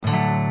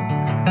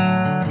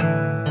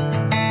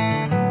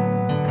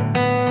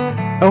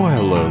Oh,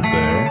 hello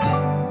there.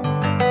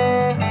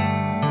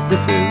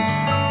 This is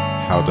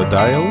How to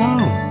Die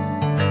Alone.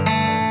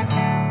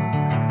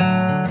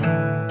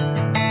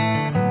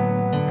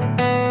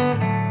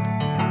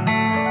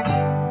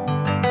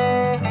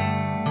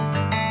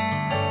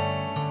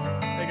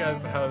 Hey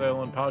guys, the How to Die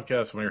Alone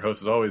podcast. I'm your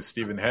host, as always,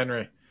 Stephen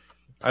Henry.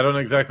 I don't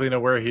exactly know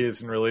where he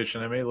is in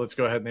relation to me. Let's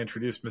go ahead and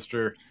introduce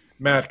Mr.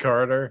 Matt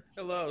Carter.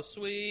 Hello,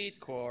 sweet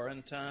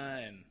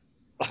quarantine.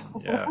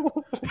 Yeah.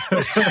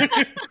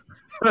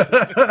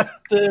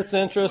 This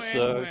intro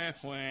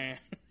sucks.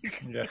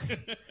 Yeah.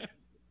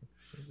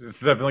 This is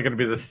definitely going to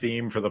be the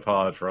theme for the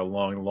pod for a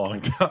long,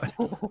 long time.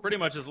 Pretty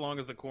much as long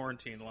as the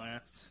quarantine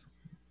lasts.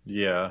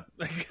 Yeah.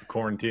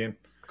 Quarantine.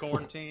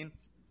 Quarantine.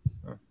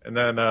 And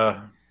then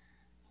a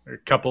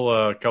couple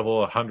of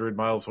 100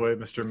 miles away,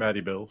 Mr. Matty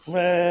Bills.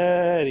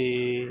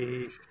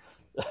 Matty.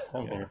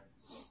 I'm Yeah. here.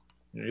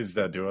 He's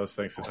dead to us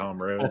thanks to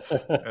Tom Rhodes.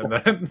 And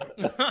then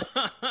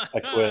I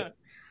quit.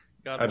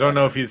 I don't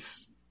know if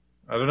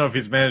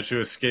he's managed to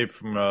escape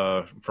from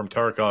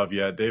Tarkov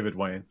yet, David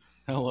Wayne.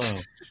 Hello.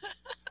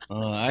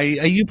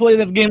 You play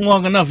that game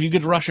long enough, you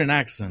get Russian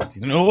accent.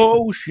 You know,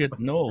 oh shit,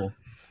 no.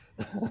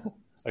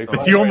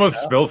 Did you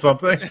almost spill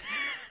something?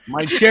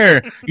 My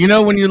chair. You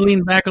know when you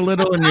lean back a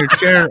little and your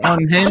chair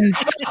unhinged?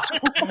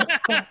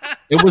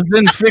 It was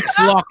in fixed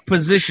lock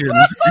position.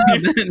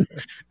 And then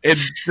it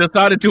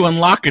decided to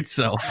unlock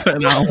itself.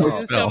 And I You almost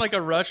just fell. sound like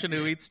a Russian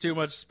who eats too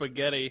much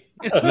spaghetti.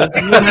 That's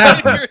what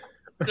happened.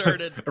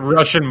 Started.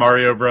 Russian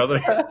Mario brother.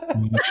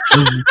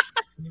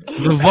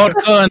 The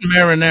vodka and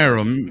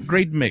marinara.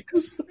 Great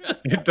mix.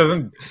 It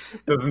doesn't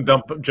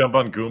jump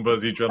on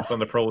Goombas, he jumps on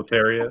the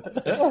proletariat.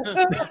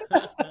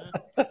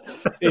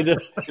 He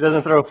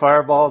doesn't throw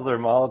fireballs or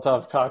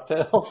Molotov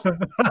cocktails. At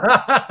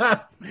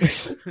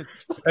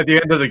the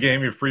end of the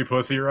game, you free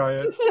Pussy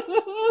Riot.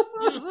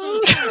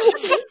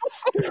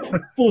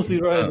 Pussy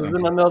Riot is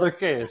in another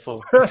case.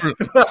 So.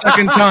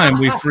 Second time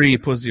we free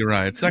Pussy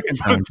Riot. Second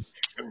time.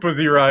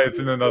 Pussy Riot's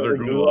in another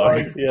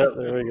gulag. Yeah,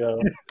 there we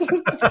go.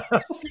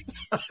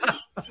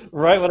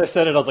 Right when I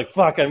said it, I was like,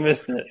 fuck, I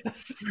missed it.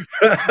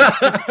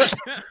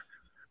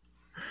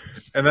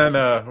 And then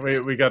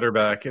we got her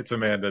back. It's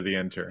Amanda, the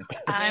intern.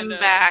 I'm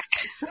back.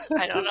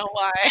 I don't know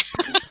why.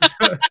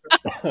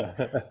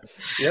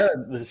 Yeah,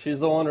 she's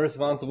the one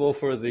responsible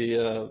for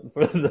the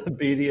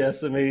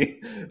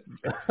BDSME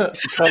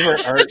cover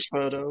art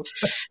photo.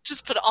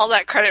 Just put all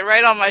that credit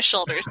right on my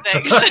shoulders.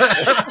 Thanks.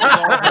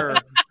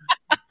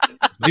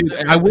 Dude,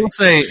 I will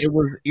say it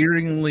was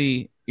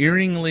eerily.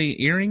 Eerily.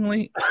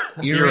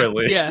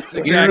 Yes,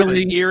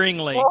 exactly.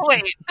 Eeringly. Oh,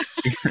 wait.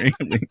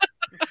 Eerily.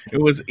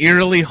 It was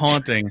eerily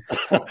haunting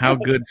how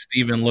good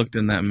Steven looked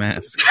in that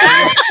mask.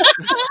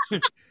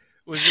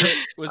 Was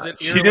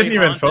it She eerily didn't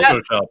even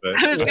haunted? Photoshop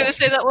I it. was going to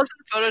say that wasn't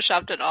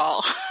photoshopped at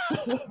all.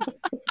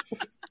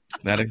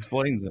 That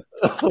explains it.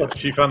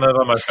 She found that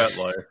on my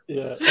FetLife.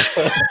 Yeah.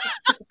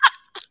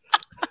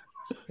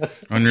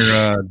 On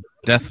your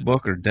death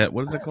book or debt,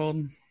 what is it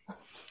called?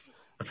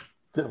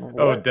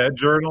 Oh, Dead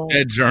Journal?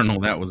 Dead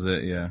journal. That was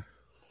it. Yeah,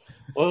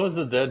 What was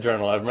the Dead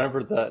Journal? I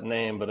remember that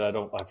name, but I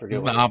forget.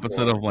 it's what the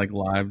opposite of like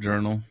live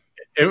journal.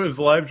 It was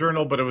live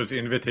journal, but it was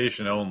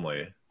invitation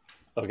only.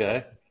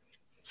 Okay.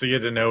 So you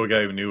had to know a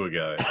guy who knew a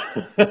guy.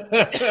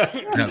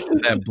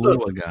 That blew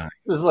a guy.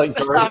 This is like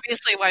That's dark.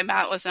 obviously why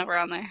Matt was never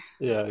on there.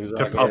 Yeah, To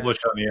exactly. publish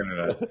on the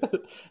internet.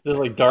 This is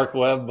like dark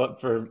web, but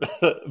for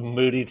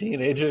moody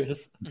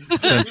teenagers.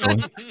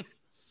 Essentially.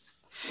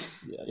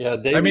 Yeah,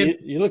 Dave, I mean-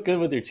 you look good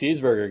with your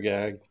cheeseburger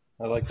gag.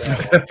 I like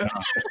that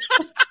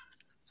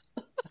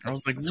one. I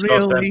was like, It's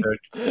really, authentic.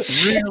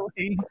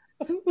 really?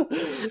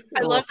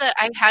 I love that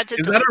I had to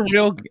Is that a delete-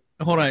 real?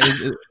 Hold on.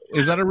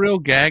 Is that a real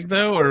gag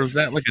though, or is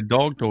that like a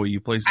dog toy you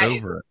placed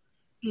over it?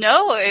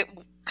 No, I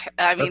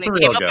mean, That's a it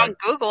real came up guy. on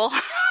Google.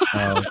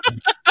 Oh.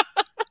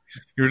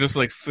 You were just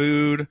like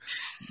food,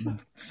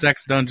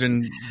 sex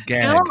dungeon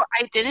gag. No,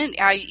 I didn't.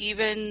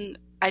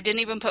 I didn't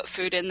even put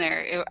food in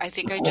there. I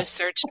think I just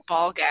searched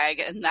ball gag,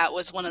 and that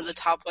was one of the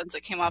top ones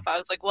that came up. I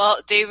was like, well,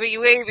 Davey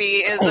Wavy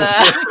is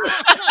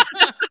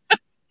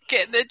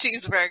getting a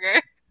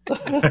cheeseburger.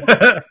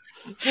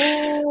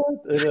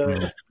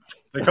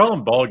 They call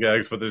them ball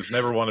gags, but there's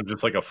never one of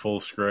just like a full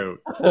scrote.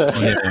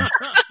 Yeah.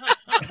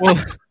 Well,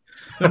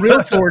 the real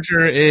torture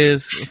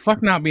is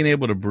fuck not being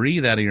able to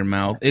breathe out of your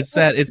mouth. It's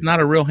that it's not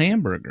a real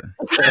hamburger.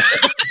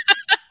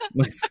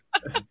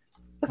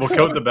 We'll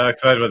coat the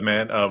backside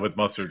with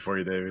mustard for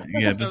you, David.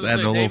 Yeah, just add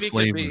a little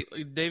flavor.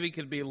 Davey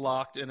could be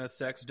locked in a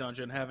sex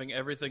dungeon, having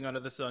everything under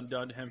the sun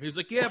done to him. He's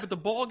like, yeah, but the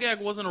ball gag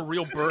wasn't a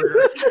real burger.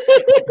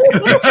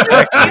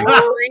 It's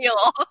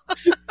real.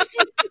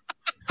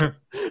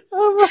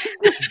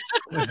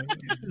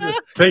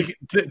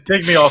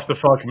 Take me off the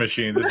fuck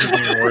machine. This isn't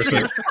even worth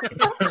it.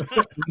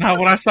 Not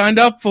what I signed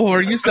up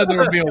for. You said there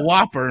would be a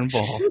Whopper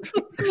involved.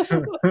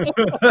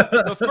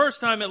 The first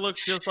time it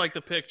looks just like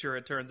the picture,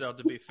 it turns out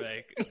to be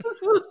fake.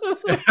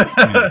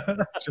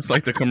 Just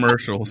like the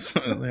commercials.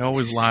 They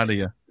always lie to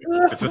you.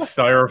 It's a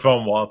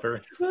styrofoam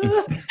Whopper.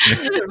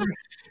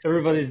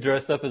 Everybody's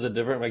dressed up as a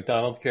different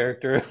McDonald's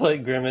character.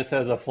 Like Grimace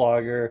has a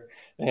flogger,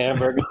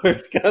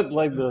 Hamburger's got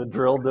like the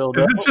drill dildo.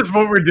 Is this just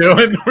what we're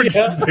doing? We're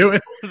just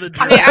doing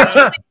I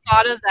actually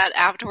thought of that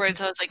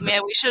afterwards. I was like,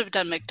 man, we should have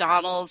done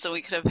McDonald's and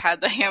we could have had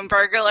the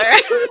Hamburglar.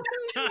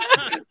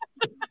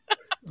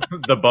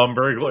 the bum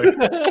burglar.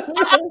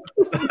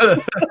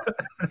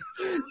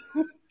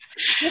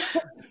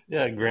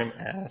 Yeah, Grim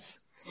Ass.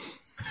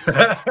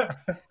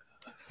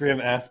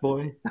 Grim Ass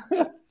Boy.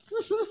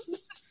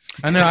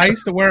 I know. I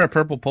used to wear a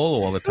purple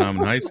polo all the time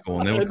in high school,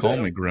 and they would call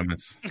me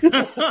Grimace.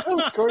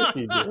 Of course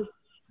you did.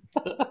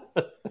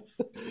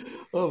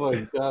 Oh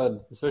my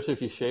god! Especially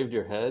if you shaved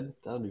your head,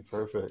 that would be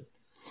perfect.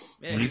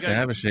 Man, I you used to guys,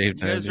 have a shaved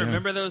you head. guys Yeah.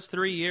 remember those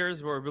 3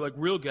 years where we'd be like,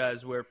 real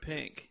guys wear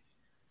pink?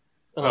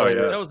 Oh,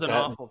 yeah. That was an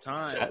Fat- awful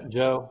time. Fat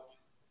Joe.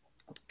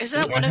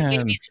 Isn't that one of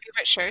Davey's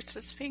favorite shirts?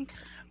 It's pink.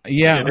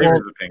 Yeah, Yeah, well,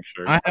 the pink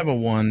shirt. I have a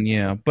one.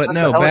 Yeah, but That's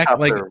no, a back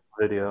like helicopter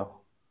video.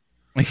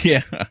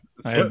 yeah. I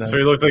So, had that. so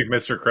he looks like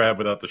Mr. Crab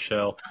without the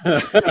shell.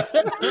 It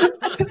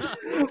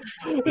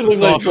looks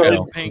soft like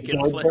shell. Pink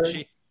and Zoidberg.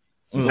 flinchy.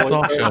 It was a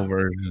soft shell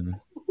version.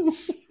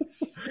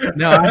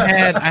 No, I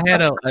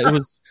had a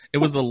it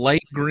was a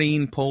light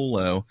green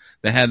polo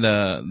that had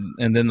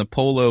and then the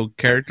polo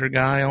character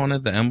guy on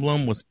it, the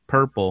emblem was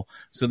purple.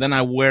 So then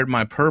I wore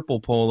my purple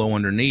polo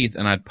underneath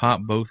and I'd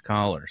pop both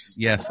collars.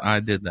 Yes,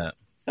 I did that.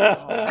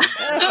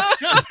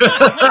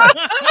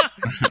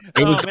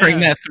 It was during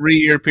man. that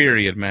 3-year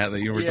period, Matt, that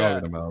you were Yeah,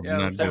 talking about. yeah,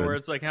 Not so good. where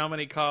it's like, how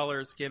many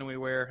collars can we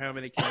wear? How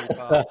many can we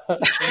pop?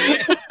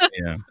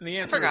 Yeah. And the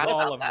answer Forgot is all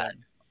about of that.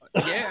 them.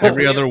 Yeah,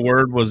 Every yeah. other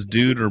word was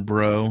dude or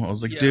bro. I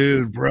was like, Yeah.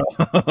 dude, bro.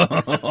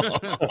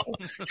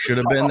 Should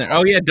have been there.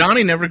 Oh, yeah,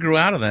 Donnie never grew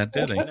out of that,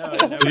 did he? No, I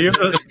never Did you have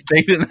the, Just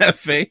stayed in that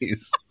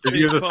phase. did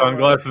you have the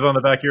sunglasses on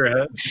the back of your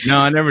head?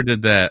 No, I never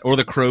did that. Or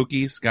the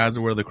croquis. Guys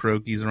would wear the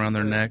croquis around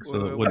their neck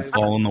so it wouldn't Wait.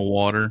 fall in the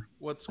water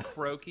What's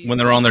croaky? when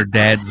they're on their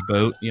dad's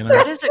boat, you know?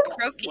 What is a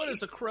croaky? What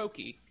is a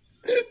croaky?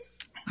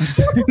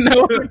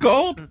 know what they're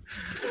called?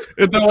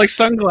 They're like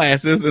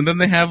sunglasses, and then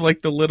they have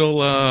like the little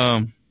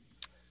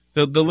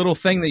the little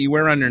thing that you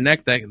wear on your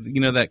neck that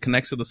that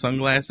connects to the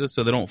sunglasses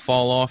so they don't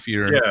fall off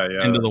your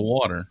into the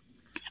water.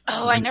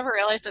 Oh, I never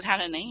realized it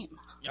had a name.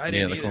 I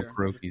didn't they're either.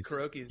 called croakies.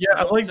 Croakies. Yeah,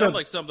 I like Sounds the-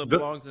 like something the- that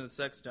belongs in a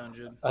sex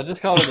dungeon. I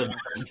just called it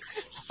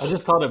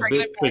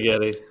bitch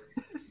spaghetti.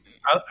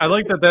 I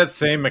like that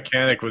same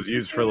mechanic was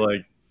used for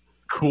like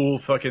cool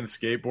fucking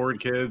skateboard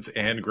kids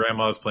and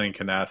grandmas playing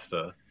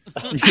canasta.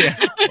 Yeah,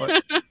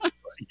 Like,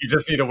 you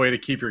just need a way to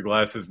keep your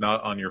glasses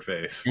not on your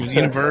face. it was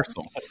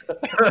universal.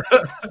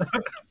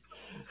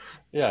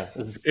 Yeah.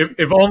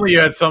 If only you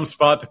had some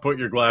spot to put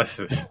your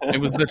glasses. It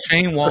was the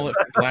chain wallet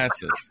for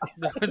glasses.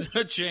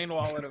 The chain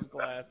wallet of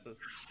glasses.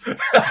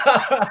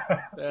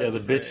 Yeah, the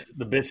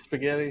bitch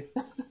spaghetti.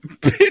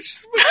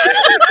 Bitch.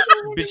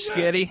 Bitch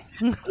sketty.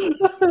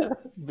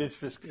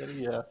 Bitch spaghetti,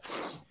 yeah.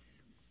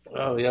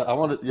 Oh yeah, I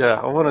want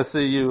to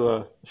see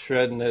you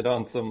shredding it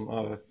on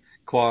some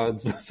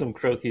quads with some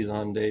croquis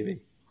on,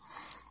 Davey.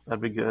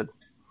 That'd be good.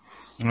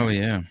 Oh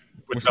yeah.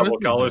 With double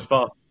collar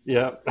spot.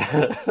 Yeah.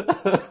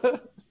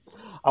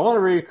 I want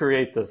to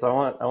recreate this. I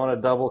want a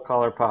double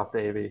collar pop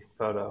Davey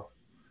photo.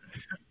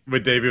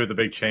 With Davey with the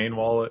big chain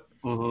wallet.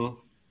 Mm-hmm.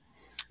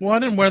 Well, I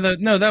didn't wear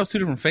that. No, that was two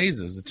different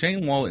phases. The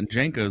chain wallet in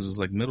Jenko's was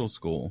like middle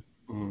school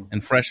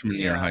and freshman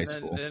year of high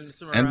school.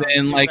 And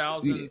then, like,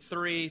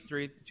 2003,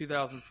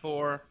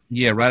 2004.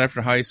 Yeah, right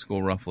after high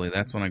school, roughly.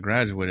 That's when I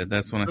graduated.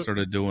 That's when I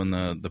started doing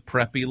the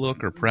preppy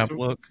look or prep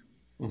look.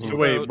 So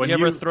wait, when you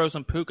ever throw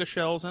some puka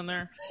shells in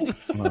there?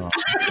 No,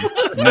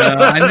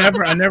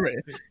 I never.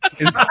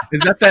 Is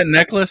that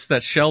necklace?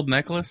 That shelled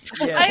necklace?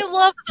 Yeah. I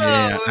love those.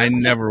 Yeah, I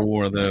never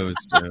wore those.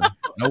 Dude.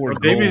 I wore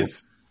gold.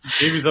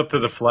 Davey's up to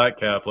the flat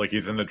cap like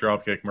he's in the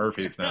Dropkick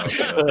Murphys now.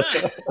 So.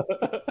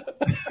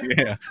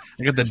 Yeah,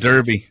 I got the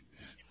derby.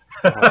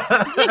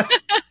 I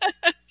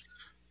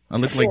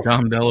look like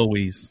Dom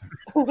DeLuise.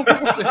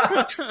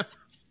 I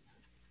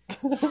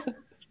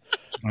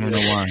don't know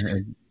why.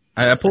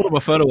 I pulled up a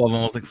photo of him.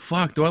 I was like,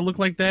 "Fuck, do I look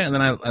like that?" And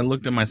then I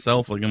looked at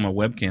myself like in my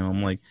webcam.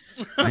 I'm like,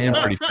 "I am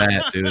pretty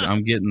fat, dude.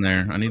 I'm getting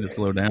there. I need to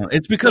slow down."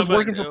 It's because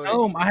working from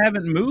home, I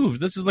haven't moved.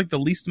 This is like the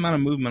least amount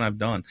of movement I've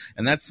done,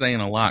 and that's saying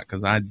a lot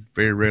because I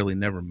very rarely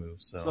never move.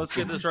 So let's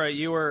get this right.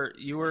 You were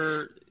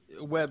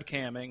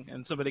webcamming,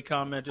 and somebody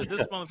commented,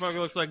 "This motherfucker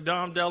looks like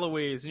Dom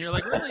DeLuise," and you're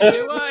like, "Really?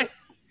 Do I?"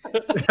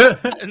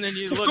 And then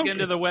you look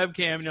into the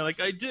webcam, and you're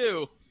like, "I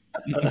do."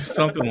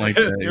 Something like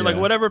that. You're like,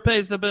 whatever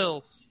pays the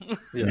bills.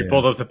 You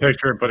pulled up the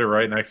picture and put it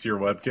right next to your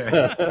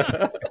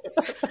webcam.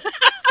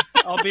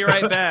 I'll be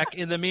right back.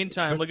 In the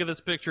meantime, look at this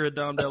picture of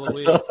Dom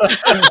DeLuise.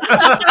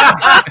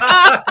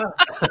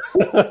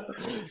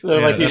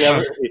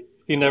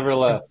 He never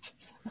left.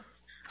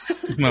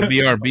 My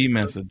BRB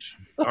message.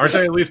 Aren't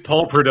they at least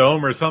Paul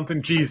Prudhomme or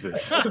something?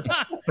 Jesus.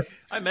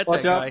 I met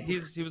Watch that out. guy. He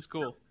was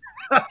cool.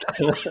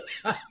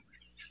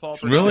 Paul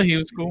Prudhomme. Really, he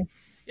was cool.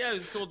 Yeah, he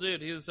was a cool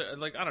dude. He was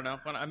like, I don't know.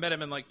 When I met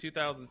him in like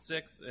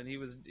 2006, and he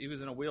was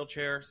in a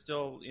wheelchair,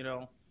 still,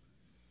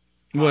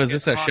 Was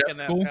this at hawking chef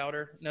that school?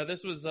 powder. No,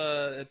 this was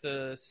at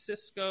the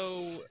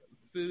Cisco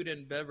Food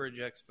and Beverage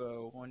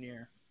Expo one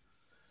year.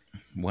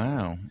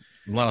 Wow,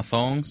 a lot of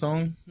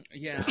song.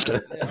 Yeah, I was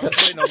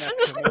waiting on that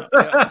to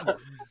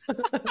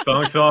come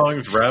out.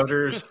 Songs,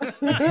 routers.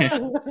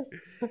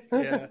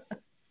 Yeah,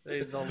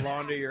 they'll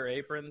launder your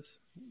aprons.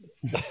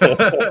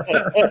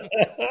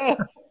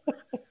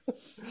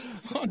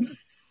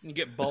 You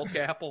get bulk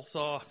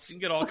applesauce. You can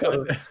get all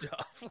kinds of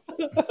stuff.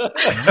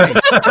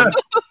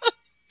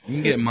 You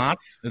can get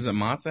Mott's. Is it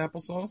Mott's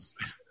applesauce?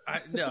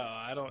 No,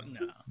 I don't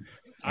know.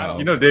 Oh.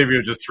 You know, Davey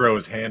would just throw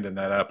his hand in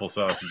that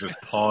applesauce and just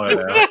paw it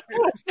out.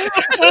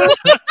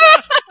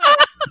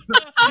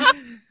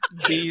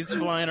 Bees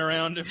flying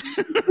around him.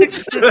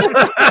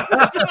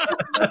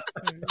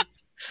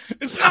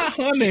 It's not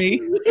honey.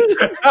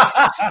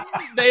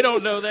 They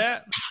don't know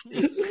that.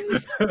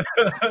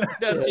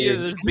 That's you.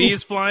 There's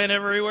bees flying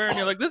everywhere, and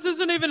you're like, "This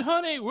isn't even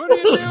honey. What are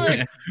you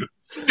doing,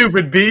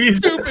 Stupid bees.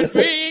 stupid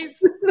bees?"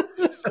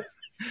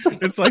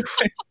 It's like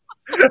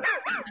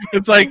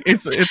it's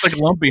like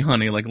lumpy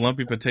honey, like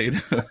lumpy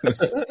potatoes.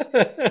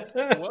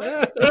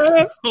 What?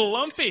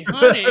 Lumpy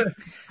honey?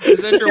 Is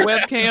that your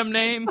webcam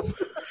name?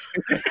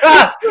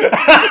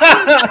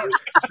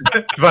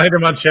 Find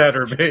him on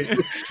Chatterbait.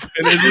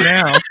 It is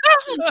now.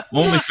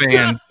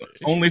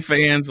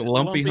 OnlyFans,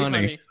 lumpy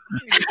honey.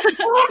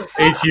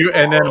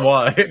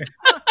 HUNNY.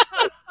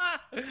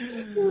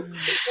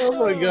 Oh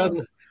my god,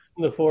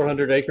 the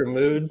 400-acre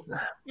mood.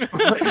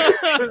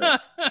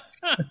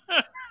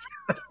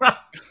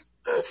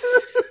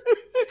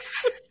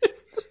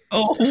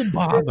 Oh,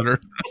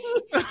 bother.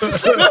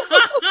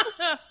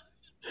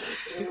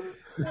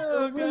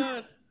 Oh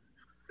god.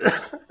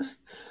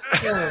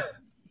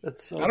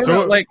 That's so I don't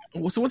know. Like,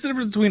 so what's the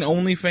difference between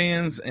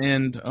OnlyFans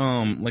and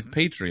like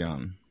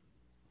Patreon?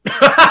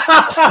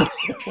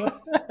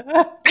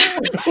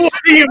 What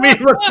do you mean?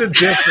 What's the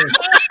difference?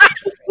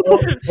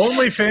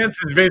 OnlyFans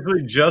is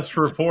basically just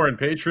for porn.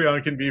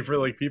 Patreon can be for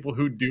like people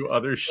who do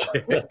other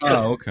shit.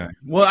 Oh, okay.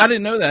 Well, I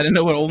didn't know that. I didn't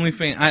know what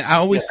OnlyFans. I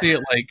always see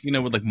it like, you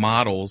know, with like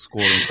models,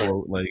 quote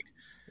unquote, like,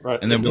 right.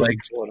 and then be like,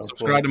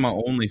 subscribe to my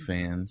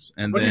OnlyFans,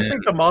 and What do then. you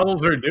think the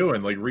models are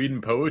doing? Like reading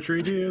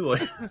poetry to you?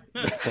 Like,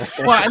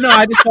 Well, no,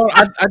 I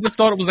just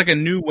thought it was like a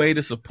new way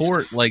to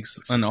support like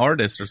an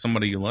artist or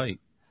somebody you like.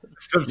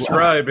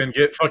 subscribe and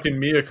get fucking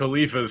Mia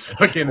Khalifa's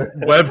fucking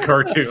web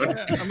cartoon.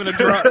 I'm gonna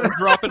drop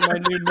in my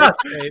new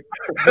mixtape.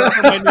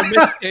 Dropping my new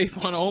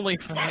mixtape on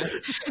OnlyFans.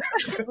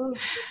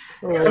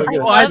 Oh my I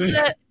god. love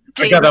that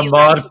I got a Davey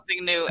mod. learns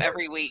something new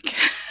every week.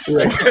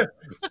 I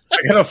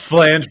got a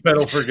flange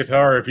pedal for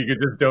guitar if you could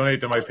just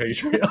donate to my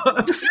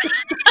Patreon.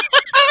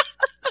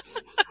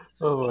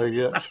 Oh my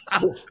god.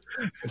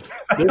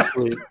 This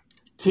week,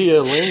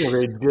 Tia Ling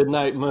reads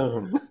Goodnight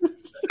Moon.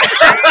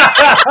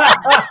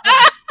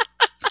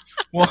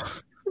 Well,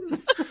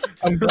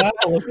 I'm glad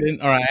I looked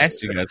in, or I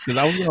asked you guys because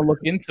I was going to look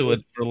into it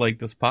for like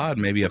this pod,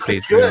 maybe a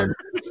Patreon.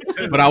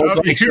 But I was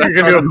like, You're should I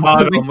gonna start do a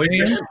pod on only.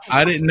 OnlyFans?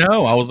 I didn't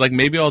know. I was like,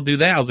 maybe I'll do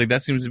that. I was like,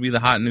 that seems to be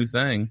the hot new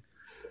thing.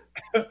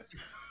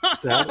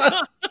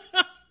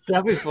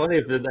 That'd be funny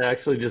if they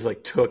actually just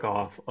like took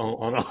off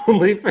on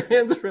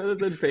OnlyFans rather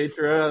than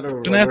Patreon or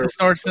I'm gonna have whatever. to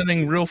start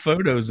sending real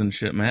photos and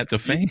shit, Matt, to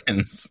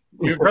fans.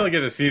 You'd probably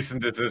get a cease and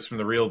desist from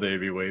the real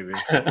Davey Wavy.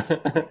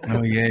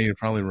 Oh yeah, you're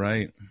probably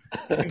right.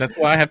 That's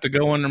why I have to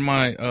go under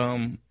my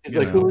He's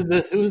you like, know,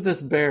 who's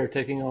this bear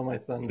taking all my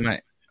thunder?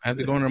 I have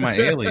to go under my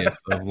alias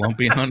of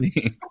Lumpy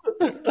Honey.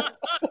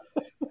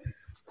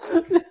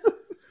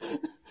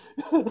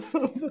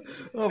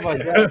 Oh my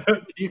god!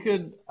 You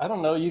could, I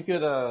don't know, I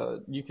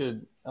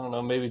don't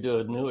know, maybe do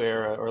a new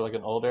era or like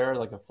an old era,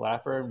 like a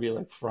flapper, and be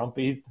like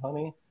Frumpy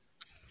Honey.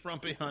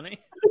 Frumpy honey.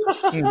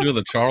 You can do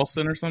the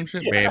Charleston or some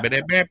shit. You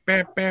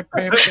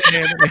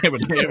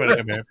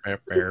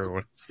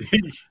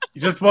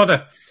just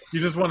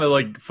want to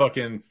like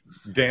fucking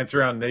dance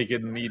around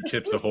naked and eat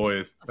Chips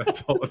Ahoy's.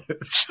 That's all it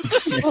is.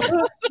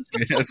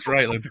 Yeah, that's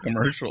right, like the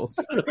commercials.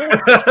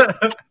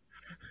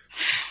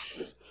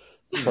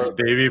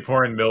 Davey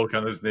pouring milk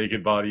on his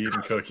naked body,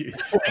 eating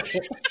cookies.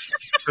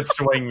 The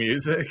swing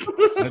music.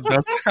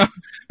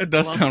 It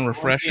does sound Lumpy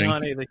refreshing.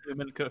 honey, the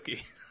human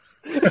cookie.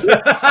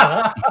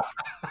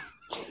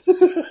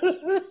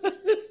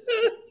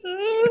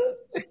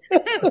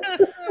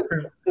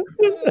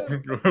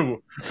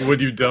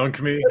 Would you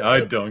dunk me?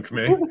 I'd dunk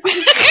me.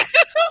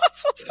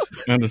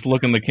 And just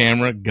look in the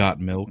camera, got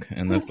milk,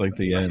 and that's like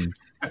the end.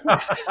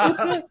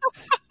 I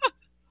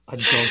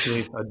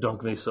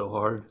dunk me so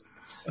hard.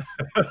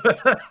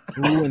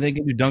 Ooh, and they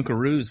give you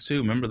Dunkaroos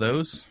too. Remember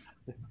those?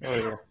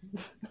 Oh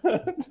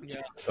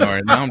yeah.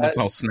 Sorry, now I'm just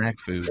all snack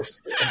foods.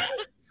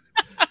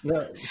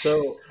 No,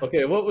 so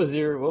okay, what was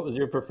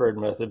your preferred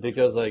method?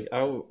 Because like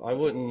I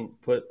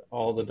wouldn't put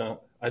all the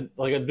I'd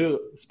do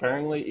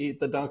sparingly eat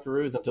the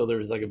Dunkaroos until there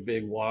was like a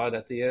big wad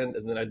at the end,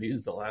 and then I'd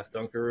use the last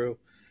Dunkaroo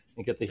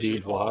and get the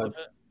huge wad.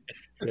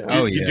 Yeah.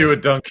 Oh, You yeah. do a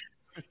dunk.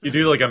 You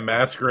do like a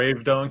mass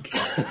grave dunk.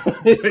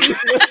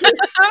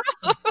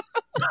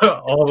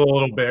 All the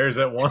little bears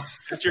at once.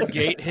 It's your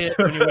gate hit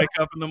when you wake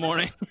up in the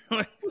morning.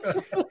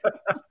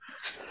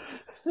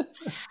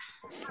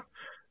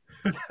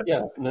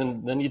 Yeah,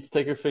 and then you'd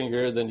take your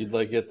finger, then you'd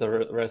like get the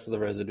rest of the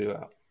residue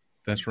out.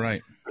 That's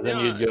right. And then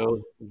you'd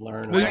go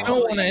learn. Well, you about-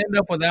 don't want to end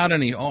up without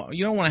any. You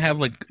don't want to have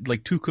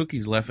like 2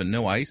 cookies left and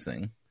no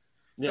icing.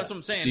 Yeah. That's what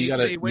I'm saying. So you He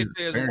gotta said he waits use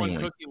till he has one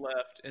sparingly. cookie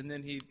left, and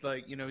then he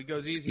he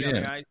goes easy on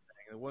the icing.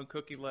 The one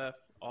cookie left,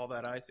 all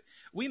that icing.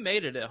 We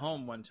made it at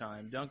home one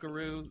time.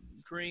 Dunkaroo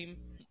cream.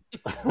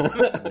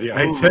 The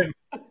icing.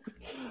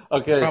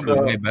 Okay, Probably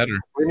so way better.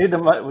 we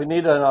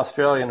need an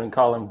Australian and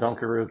call him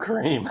Dunkaroo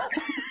Cream.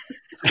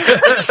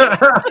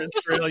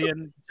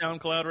 Australian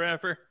SoundCloud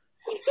rapper.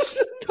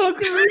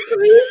 Dunkaroo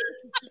Cream.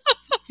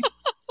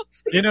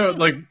 You know,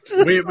 like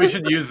we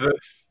should use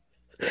this.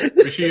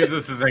 We should use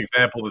this as an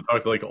example to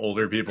talk to like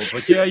older people. It's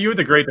like, yeah, you had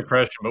the Great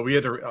Depression, but we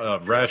had to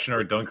ration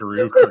our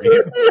Dunkaroo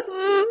cream.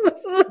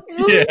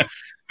 Yeah,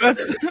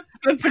 that's a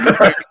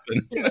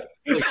comparison.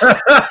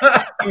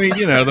 I mean,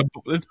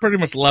 it's pretty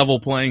much level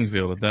playing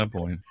field at that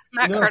point.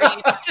 Matt Carter, you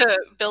need to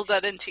build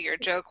that into your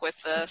joke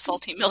with the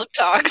salty milk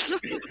dogs.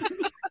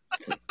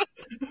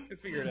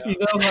 Figure it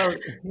out.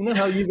 You know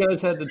how you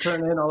guys had to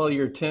turn in all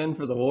your tin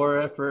for the war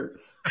effort?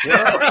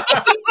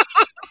 Well,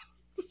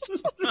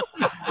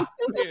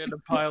 We had to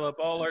pile up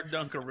all our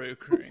Dunkaroo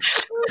cream.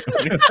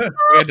 We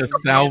had to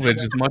salvage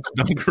as much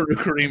Dunkaroo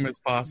cream as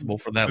possible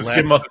for that Just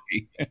last give 'em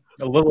cookie.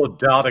 A little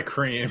dot of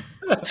cream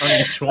on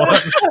each one.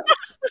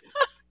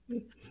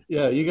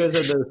 yeah, you guys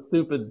had those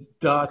stupid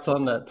dots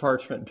on that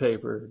parchment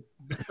paper.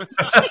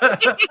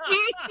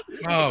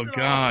 Oh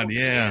God,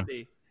 yeah.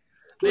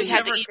 We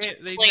had to eat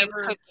plain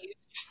cookies.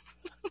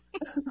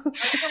 I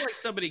feel like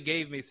somebody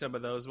gave me some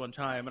of those one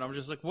time, and I'm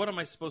just like, what am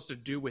I supposed to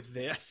do with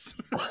this?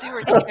 They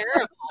were terrible.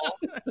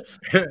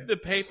 The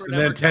paper And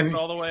never then 10 comes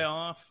all the way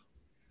off.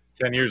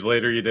 10 years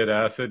later, you did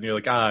acid, and you're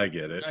like, I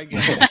get it. I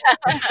guess.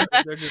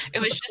 They're just, It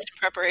was just in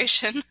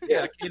preparation.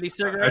 yeah, candy I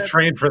cigarettes,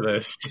 trained for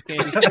this.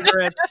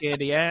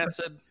 candy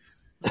acid.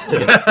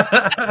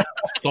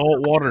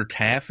 Saltwater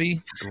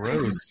taffy,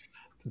 gross.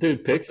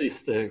 Dude, pixie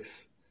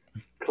sticks,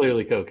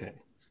 clearly cocaine.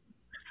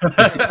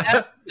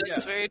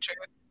 That's very true.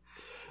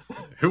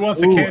 Who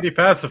wants a candy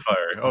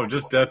pacifier? Oh,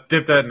 just dip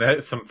that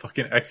in some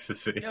fucking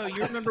ecstasy. No, you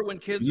remember when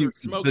kids You- were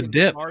smoking the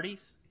dip.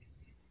 Smarties?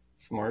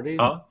 Smarties?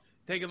 Huh?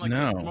 Taking like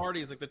No. the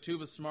Smarties, like the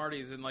tube of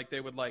Smarties, and like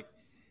they would like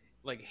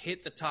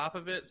hit the top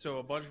of it, so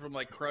a bunch of them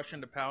like crush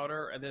into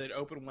powder, and then they'd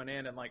open one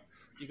end and like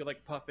you could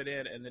like puff it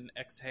in and then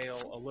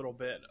exhale a little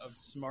bit of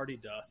Smartie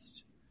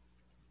dust.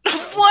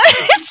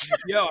 What?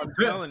 Yo, I'm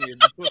telling you,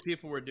 that's what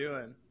people were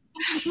doing.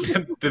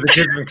 Did the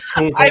kids in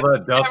school call I've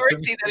that never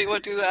dusting? seen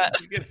anyone do that.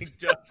 You're getting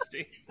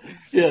dusty.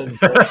 Yeah.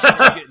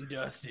 You're getting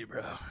dusty,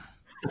 bro.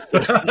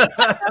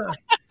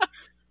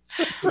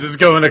 Just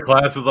go into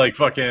class with like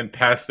fucking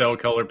pastel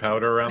color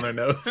powder around their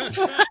nose.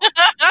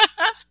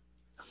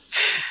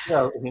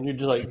 Yeah, and you're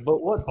just like,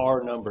 but what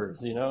are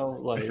numbers? You know,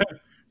 like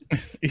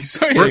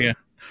Yeah.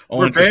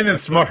 We're banning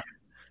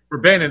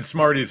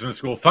Smarties from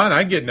school. Fine,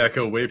 I can get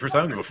Necco wafers. I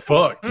don't give a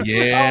fuck.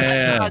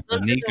 Yeah, God, the those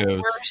are the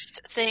Nikos.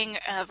 worst thing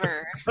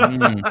ever.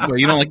 Well,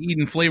 you don't like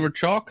eating flavored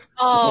chalk?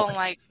 Oh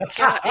my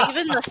god!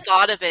 Even the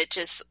thought of it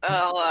just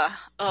oh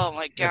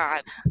my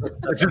god!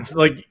 It's just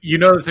like,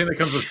 the thing that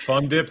comes with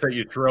Fun Dip that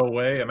you throw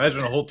away?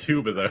 Imagine a whole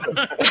tube of those.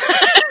 I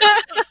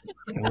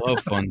love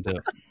Fun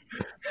Dip.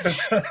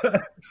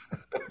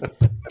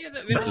 Yeah,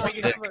 they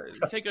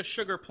like, take a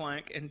sugar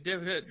plank and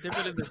dip it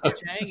in this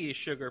tangy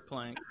sugar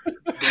plank.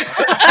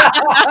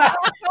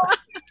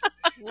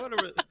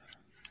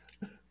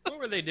 What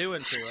were they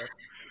doing to us?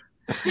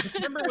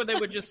 Remember when they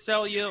would just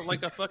sell you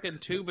like a fucking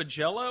tube of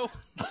Jello?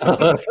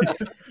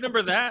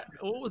 Remember that?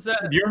 What was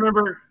that? You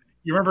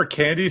remember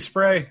candy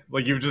spray?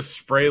 Like you would just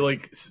spray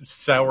like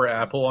sour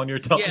apple on your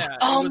tongue. Yeah.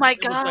 Oh my it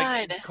was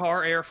like God.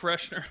 car air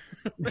freshener.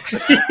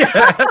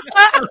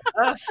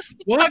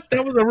 What?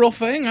 That was a real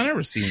thing? I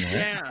never seen that.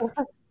 Yeah.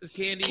 It was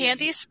candy.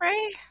 Candy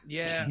spray?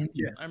 Yeah.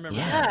 Yeah. I remember.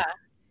 Yeah.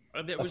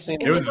 That. It was seen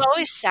It was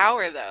always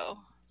sour though.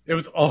 It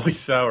was always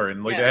sour,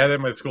 and like Yeah. I had it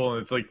in my school,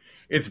 and it's like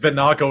it's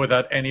Binaco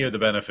without any of the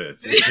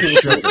benefits. It's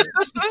just sugar.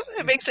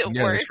 It makes it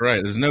Yeah, worse. that's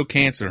right. There's no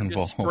cancer just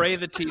involved. spray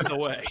the teeth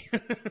away.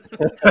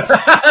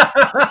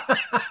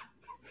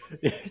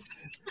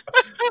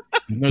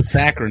 There's no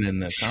saccharin in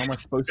this. How am I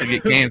supposed to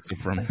get cancer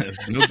from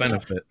this? No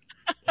benefit.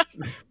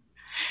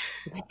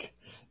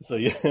 so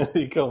you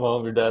come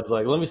home, your dad's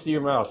like, let me see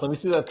your mouth, let me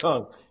see that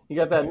tongue. You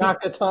got that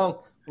Naka tongue?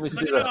 Let me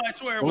see No, that. I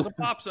swear it was a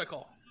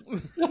popsicle.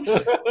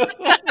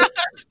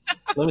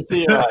 Let me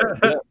see your eyes.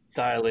 Yep,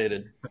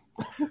 dilated.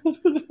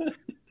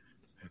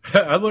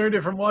 I learned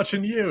it from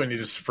watching you, and he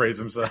just sprays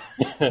himself.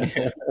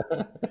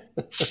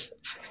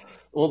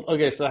 Well,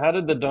 okay, so how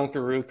did the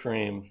Dunkaroo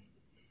cream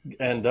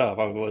end up?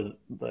 I was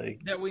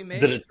like, That we made.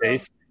 did it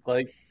taste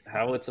like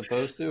how it's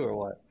supposed to, or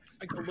what?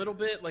 Like a little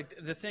bit. Like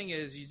the thing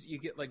is, you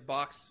get like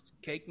boxed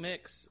cake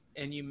mix,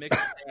 and you mix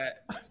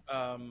that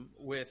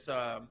with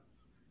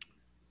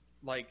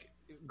like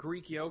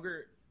Greek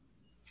yogurt,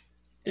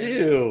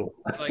 Ew.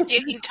 Like,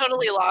 You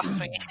totally lost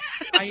me.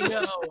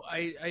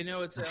 I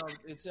know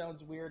it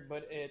sounds weird,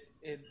 but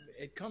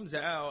it comes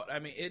out. I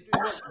mean, it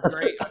was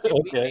great. I mean,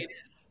 we Okay. ate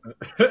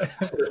it.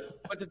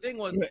 But the thing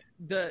was,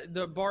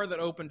 the bar that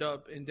opened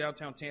up in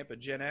downtown Tampa,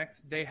 Gen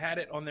X, they had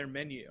it on their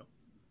menu.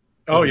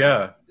 Oh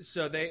yeah.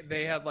 So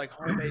they had like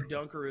homemade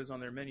Dunkaroos on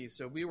their menu.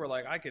 So we were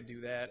like, I could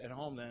do that at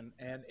home then,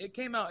 and it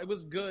came out. It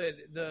was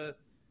good.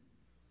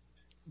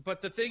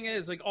 But the thing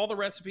is, like, all the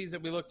recipes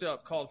that we looked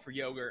up called for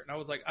yogurt, and I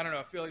was like, I don't know.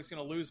 I feel like it's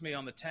gonna lose me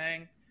on the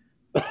tang.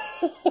 You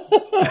know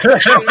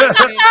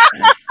what I mean?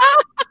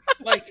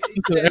 Like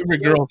That's what every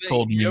girl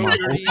told me. my whole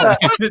yogurty-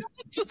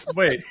 life.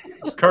 Wait,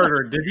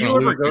 Carter, did you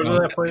ever go to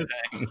that place?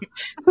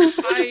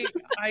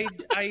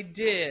 I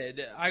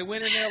did. I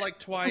went in there like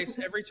twice.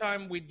 Every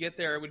time we'd get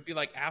there, it would be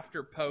like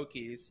after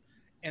Pokies,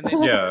 and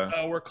then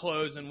Yeah. we're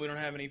closed and we don't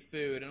have any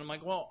food. And I'm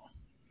like, well,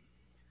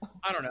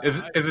 I don't know.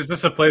 Is it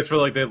just a place where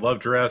like they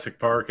love Jurassic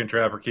Park and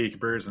Trapper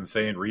Keepers and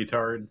saying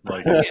retard?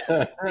 Like it's,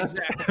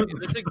 Exactly.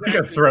 it's like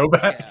a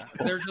throwback. Yeah.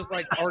 There's just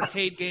like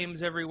arcade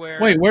games everywhere.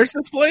 Wait, where's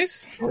this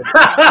place?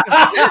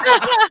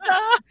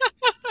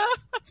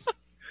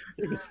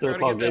 You can still Try to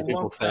call get gay that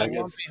people that faggots.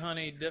 lumpy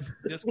honey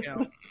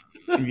discount.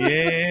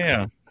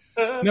 Yeah.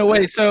 No,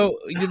 wait. So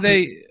are you That's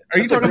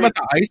a talking great- about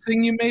the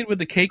icing you made with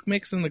the cake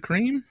mix and the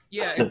cream?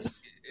 Yeah,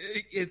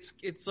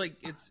 it's like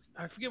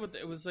I forget what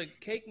it was,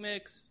 like cake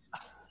mix,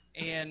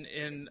 and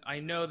I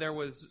know there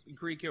was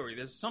Greek yogurt.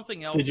 There's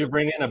something else. Did you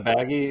bring in a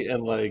baggie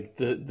and like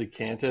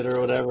decant it or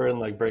whatever and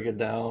like break it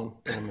down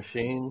in a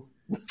machine?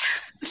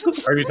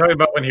 Are you talking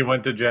about when he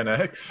went to Gen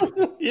X?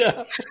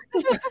 Yeah.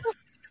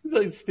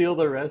 Like steal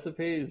the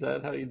recipe? Is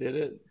that how you did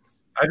it?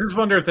 I just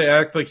wonder if they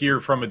act like you're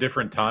from a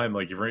different time.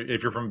 Like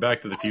if you're from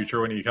Back to the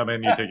Future, when you come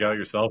in, you take out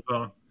your cell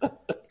phone. Oh,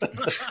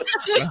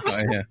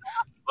 yeah.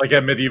 Like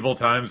at medieval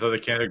times, how they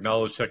can't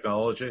acknowledge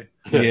technology.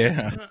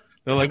 Yeah.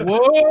 They're like,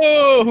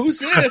 whoa, who's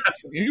this?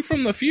 Are you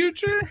from the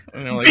future?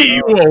 And they're like, Be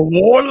you a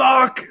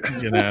warlock?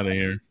 get out of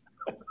here.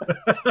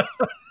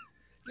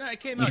 No, it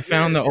came You out.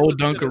 found the It old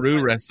was good.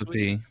 Dunkaroo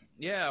recipe.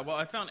 Yeah, well,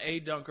 I found a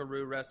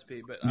Dunkaroo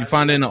recipe, but You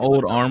found it in an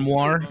old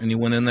armoire, and you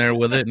went in there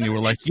with it, and you were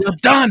like, you're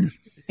done!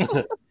 Like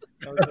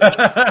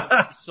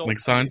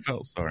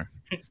Seinfeld, sorry.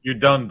 You're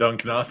done,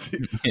 dunk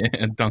Nazis.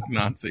 Yeah, dunk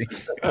Nazi.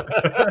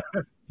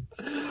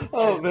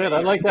 Oh man,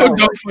 I like No how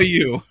dunk for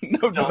you.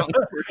 No dunk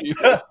for you.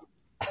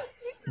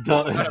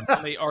 dun-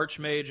 from the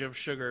Archmage of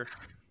Sugar.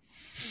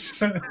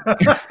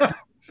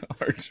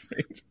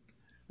 Archmage.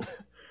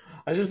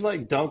 I just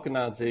like Dunk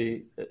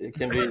Nazi. It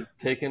can be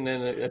taken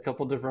in a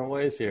couple different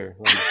ways here.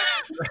 Like,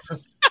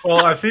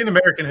 Well, I've seen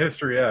American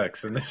History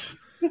X, and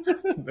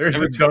there's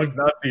a dunk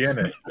Nazi in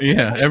it.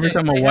 Yeah, every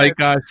time a white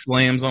guy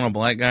slams on a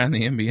black guy in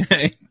the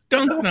NBA,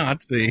 dunk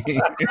Nazi.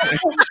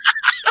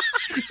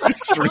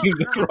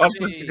 Streams across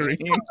the screen.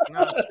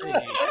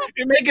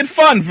 You make it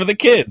fun for the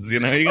kids, you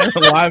know. You gotta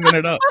liven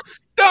it up.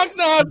 Dunk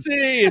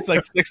Nazi! It's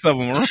like 6 of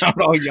them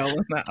around all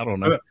yelling that. I don't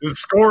know. The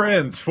score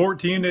ends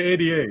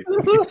 14-88.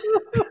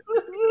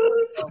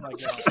 Oh my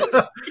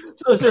god!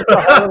 so it's just the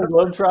Harlem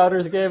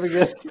Globetrotters game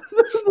against.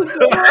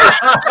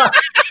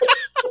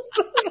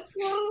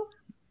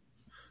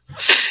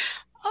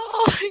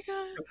 Oh my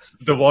god.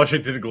 The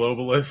Washington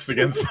Globalists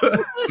against.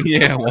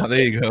 Yeah, well,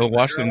 there you go.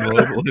 Washington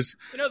Globalists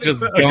You know,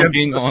 just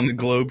dunking on the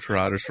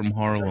Globetrotters from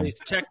Harlem. these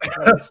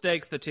technical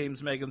mistakes the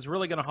team's making is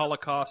really going to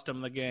Holocaust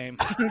them the game.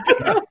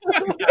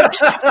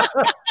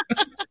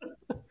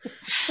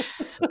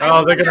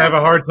 Oh, they're gonna have a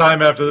hard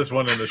time after this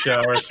one in the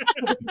showers.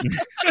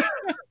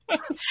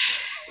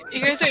 You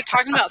guys are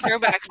talking about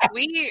throwbacks.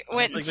 We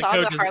went and Like the saw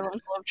the coaches- Harlem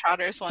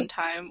Globetrotters one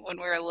time when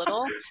we were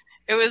little.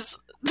 It was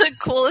the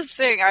coolest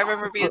thing. I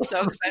remember being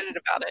so excited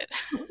about it.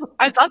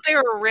 I thought they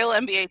were a real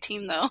NBA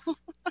team, though.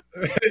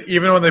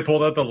 Even when they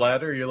pulled out the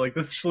ladder, you're like,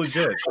 "This is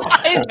legit."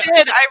 I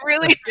did. I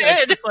really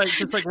did.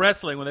 It's like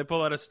wrestling when they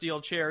pull out a steel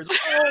chair. It's like,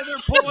 oh,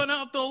 they're pulling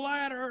out the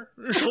ladder.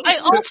 I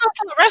also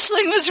thought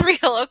wrestling was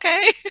real,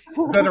 okay?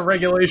 Is that a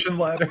regulation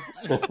ladder?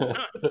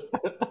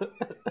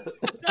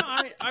 No,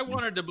 I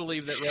wanted to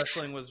believe that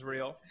wrestling was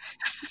real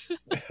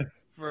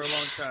for a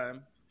long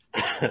time.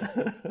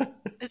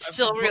 It's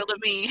still real to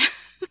me.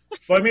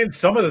 Well, I mean,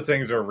 some of the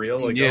things are real,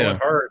 like Yeah. Owen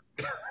Hart.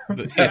 Yeah,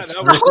 that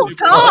was Oh,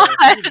 super God.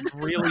 hard. He was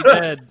really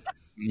dead.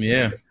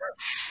 Yeah.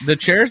 The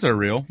chairs are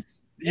real.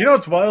 You know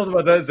what's wild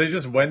about that is they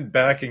just went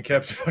back and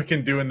kept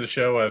fucking doing the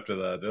show after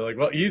that. They're like,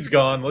 "Well, he's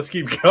gone. Let's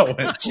keep going."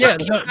 Yeah,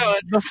 Keep the, going.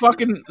 the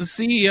fucking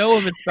CEO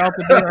of it's about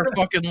to be our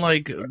fucking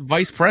like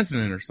vice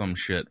president or some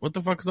shit. What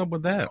the fuck is up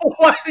with that?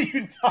 What are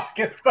you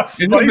talking about?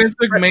 Isn't Vince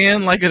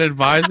McMahon like an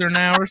advisor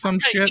now or some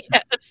shit?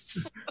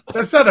 Yes.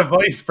 That's not a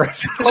vice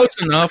president. Close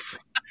enough.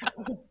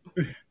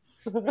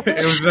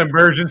 It was an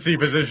emergency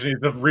position.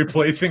 He's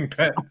replacing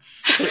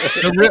Pence.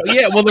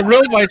 The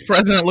real vice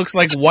president looks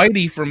like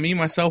Whitey from Me,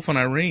 Myself, and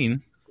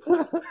Irene.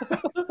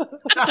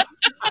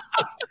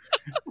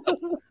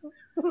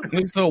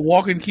 Looks like a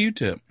walking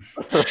Q-tip.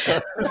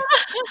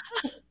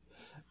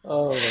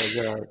 Oh my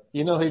god!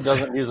 You know he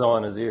doesn't use them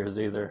on his ears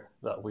either.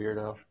 That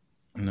weirdo.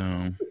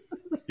 No.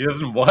 He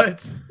doesn't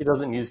what? He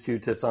doesn't use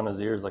Q-tips on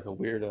his ears like a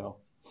weirdo.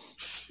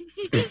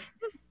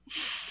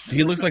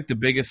 He looks like the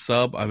biggest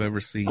sub I've ever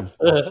seen.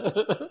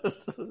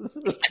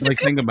 Like,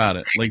 think about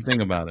it.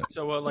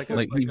 So like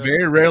He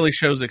very rarely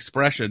shows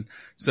expression,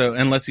 so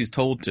unless he's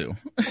told to.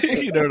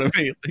 You know what I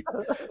mean?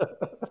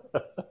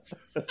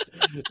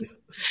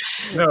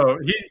 No,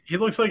 he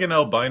looks like an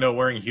albino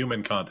wearing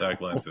human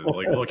contact lenses,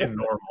 like looking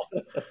normal.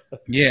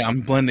 Yeah,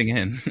 I'm blending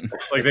in.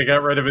 Like they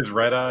got rid of his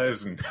red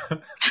eyes and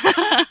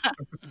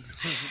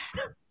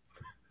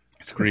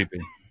It's creepy.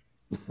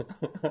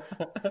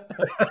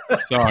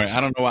 Sorry,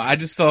 I don't know why. I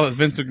just saw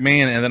Vince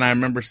McMahon, and then I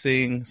remember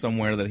seeing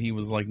somewhere that he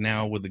was like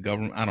now with the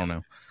government. I don't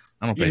know.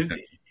 I don't pay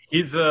attention.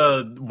 he's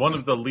one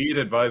of the lead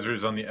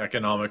advisors on the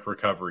economic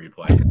recovery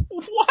plan.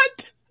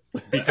 What?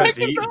 Because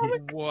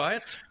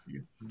what?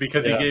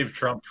 Because he gave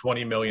Trump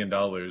 $20 million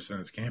in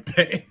his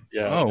campaign.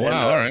 Yeah. Oh,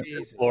 wow. All right.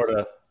 Jesus.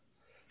 Florida.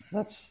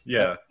 That's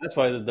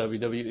why the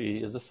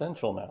WWE is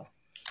essential now.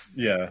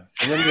 Yeah.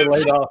 And then they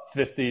laid off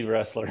 50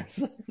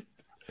 wrestlers.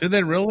 Did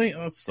they really?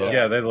 Oh, it sucks.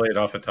 Yeah, they laid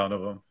off a ton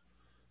of them.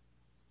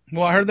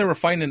 Well, I heard they were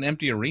fighting in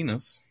empty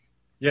arenas.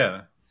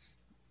 Yeah.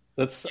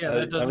 That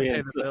doesn't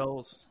pay the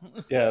bills.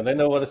 Yeah, they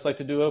know what it's like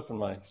to do open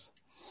mics.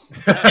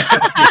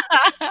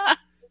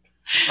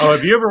 Oh,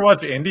 have you ever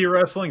watched indie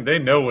wrestling? They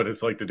know what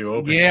it's like to do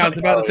open. Yeah, I was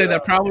about to say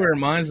that probably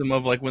reminds them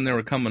of like when they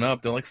were coming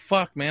up. They're like,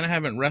 "Fuck, man, I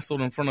haven't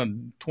wrestled in front of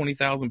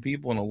 20,000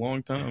 people in a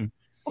long time."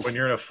 When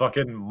you're in a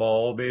fucking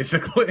mall,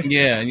 basically.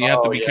 Yeah, and you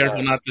have to be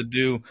careful not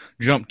to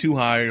jump too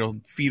high, or your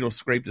feet will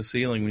scrape the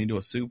ceiling when you do a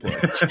suplex.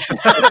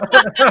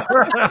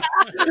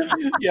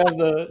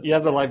 You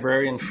have the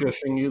librarian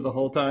shushing you the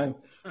whole time.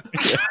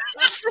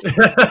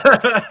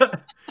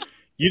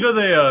 You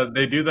know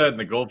they do that in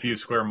the Goldview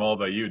Square Mall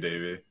by you,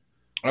 Davey.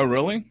 Oh,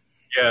 really?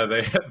 Yeah,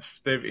 they have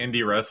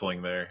indie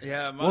wrestling there.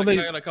 Yeah, Well, I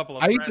got a couple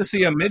of I used to friends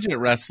see a midget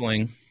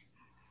wrestling,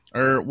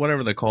 or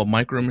whatever they're called,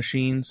 micro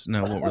machines.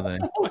 No, what were they? Is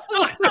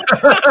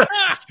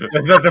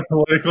that the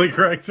politically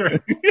correct term?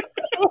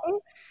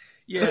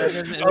 Yeah,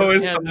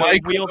 it's the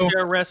micro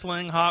wheelchair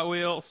wrestling, Hot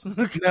Wheels.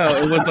 No,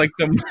 it was like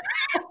the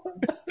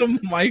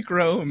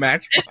micro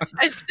matchbox.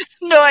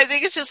 No, I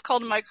think it's just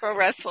called micro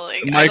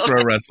wrestling.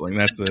 Micro wrestling,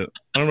 that's it.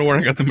 I don't know where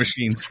I got the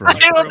machines from. I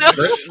don't know.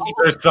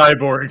 They're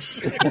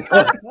cyborgs.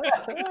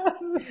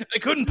 They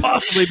couldn't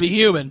possibly be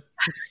human.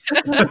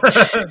 That's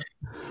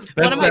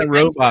my that friends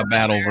robot were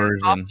battle there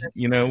version. often.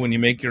 You know, when you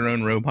make your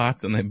own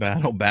robots and they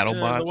battle The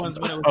bots. ones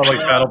when it Oh, like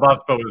BattleBots,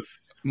 but with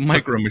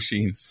Micro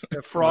machines.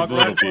 frog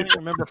Little wrestling. people.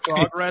 Remember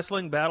frog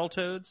wrestling,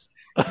 Battletoads?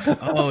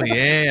 Oh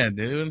yeah,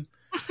 dude.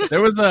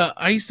 There was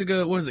I used to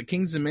go, what was it?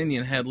 King's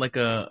Dominion had like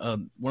a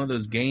one of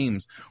those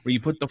games where you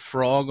put the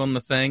frog on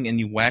the thing and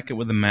you whack it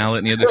with a mallet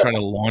and you had to try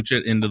to launch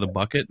it into the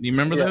bucket. Do you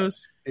remember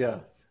those? Yeah.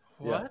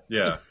 What?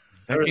 yeah.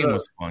 That game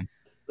was fun.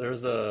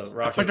 There's a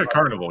rocket. It's like a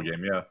carnival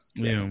game, yeah.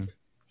 Yeah.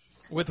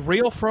 With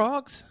real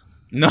frogs?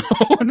 No,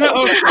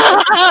 no.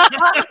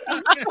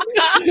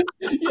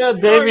 Yeah,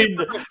 Davey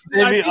I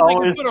think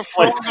always you put a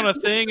frog on a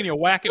thing and you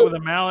whack it with a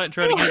mallet and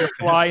try to get it to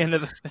fly into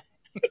the thing.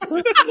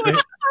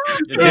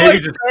 They're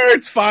like, "Sir,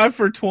 it's 5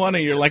 for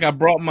 20. You're like, I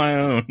brought my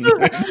own.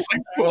 Like,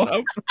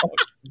 well,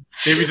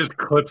 Davey just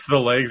clips the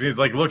legs and he's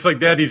like, looks like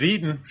Daddy's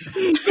eating.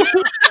 It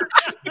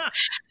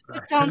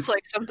sounds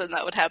like something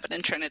that would happen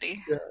in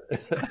Trinity.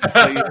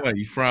 tell you what,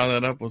 you fry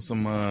that up with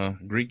some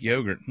Greek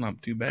yogurt. Not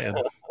too bad.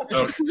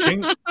 Oh,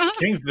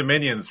 King's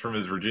Dominion's from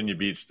his Virginia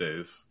Beach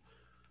days.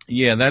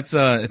 Yeah, that's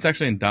it's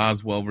actually in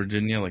Doswell,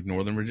 Virginia, like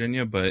Northern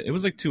Virginia, but it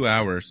was like 2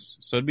 hours.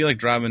 So it'd be like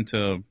driving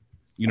to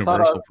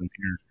Universal from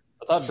here.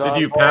 I thought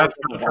Did you Doswell pass was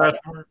in for the Nevada. trash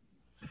mark?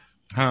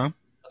 Huh?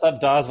 I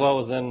thought Doswell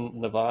was in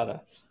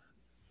Nevada.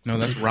 No,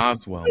 that's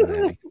Roswell,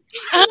 man.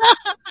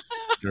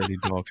 Dirty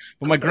dog.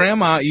 But my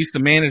grandma used to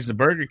manage the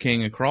Burger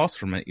King across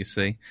from it, you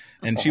see,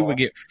 and she would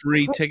get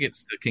free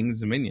tickets to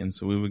King's Dominion,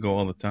 so we would go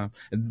all the time.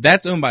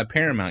 That's owned by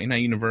Paramount,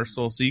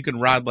 Universal, so you could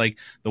ride like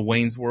the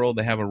Wayne's World.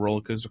 They have a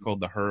roller coaster called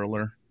the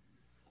Hurler.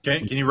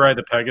 Can you ride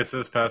the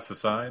Pegasus past the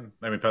sign?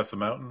 I mean, past the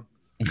mountain?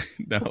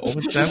 No,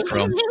 what's that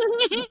from?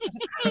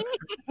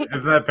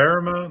 Isn't that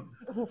Paramount?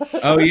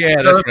 Oh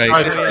yeah, that's right.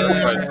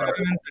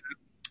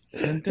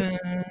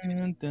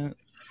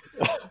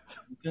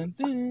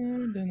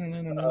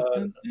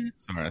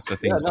 Sorry, that's the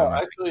theme song.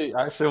 I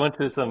actually went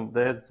to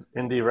they had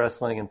indie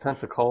wrestling in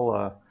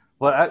Pensacola.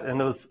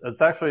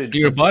 It's actually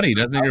Your buddy,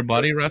 doesn't your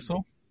buddy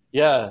wrestle?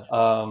 Yeah.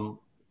 Well,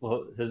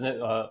 his name.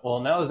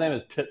 Now his name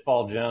is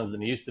Pitfall Jones,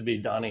 and he used to be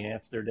Donnie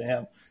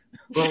Amsterdam.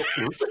 Well,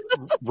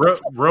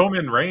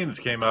 Roman Reigns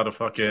came out of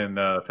fucking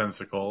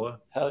Pensacola.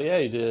 Hell yeah,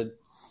 he did.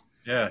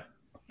 Yeah.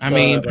 I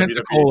mean, WWE.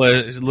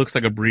 Pensacola looks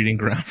like a breeding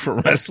ground for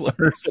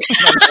wrestlers.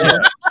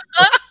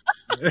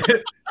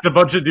 It's a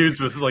bunch of dudes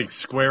with like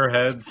square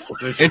heads.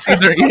 It's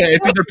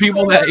either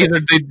people that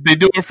they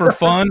do it for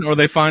fun or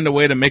they find a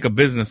way to make a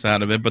business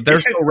out of it. But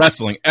they're still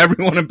wrestling.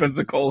 Everyone in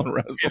Pensacola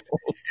wrestles.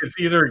 It's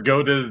either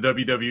go to the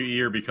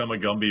WWE or become a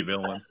Gumby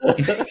villain.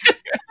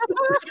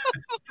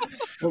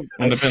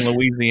 End up in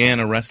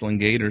Louisiana wrestling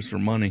gators for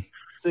money.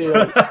 See,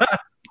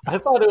 I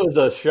thought it was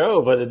a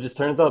show, but it just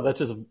turns out that's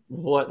just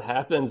what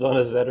happens on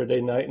a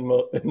Saturday night in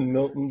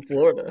Milton,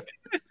 Florida.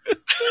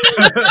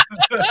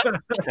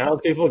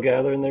 Townspeople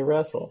gather and they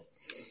wrestle.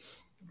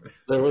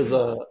 There was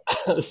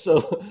some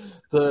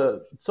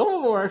of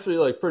them were actually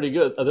like pretty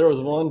good. There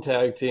was one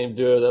tag team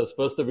duo that was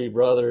supposed to be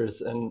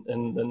brothers, and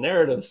in the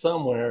narrative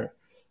somewhere,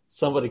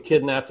 somebody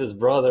kidnapped his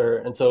brother,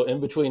 and so in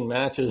between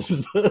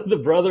matches,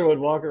 the brother would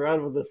walk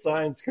around with a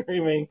sign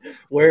screaming,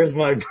 "Where's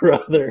my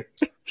brother?"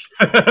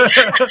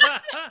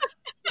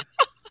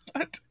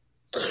 What?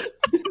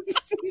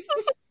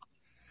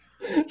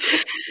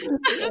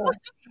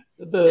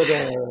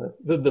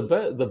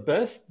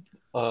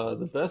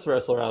 The best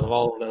wrestler out of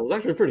all of them was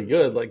actually pretty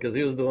good, like because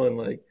he was doing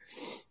like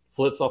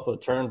flips off of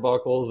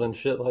turnbuckles and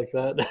shit like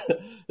that.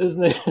 His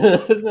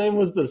name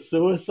was the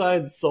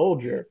Suicide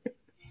Soldier.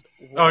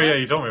 Oh yeah,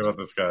 you told me about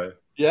this guy.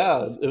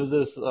 Yeah, it was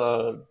this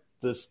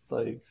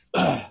like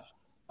I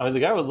mean the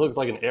guy would look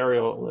like an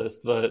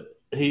aerialist, but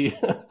he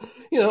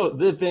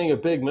it being a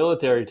big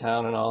military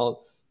town and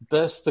all,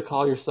 best to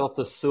call yourself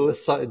the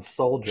Suicide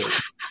Soldier.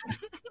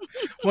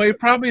 Well, he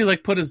probably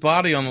like put his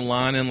body on the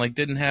line and like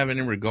didn't have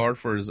any regard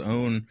for his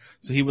own,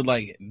 so he would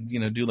like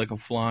do like a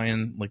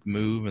flying like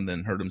move and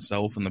then hurt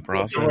himself in the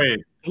process. So wait,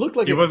 It looked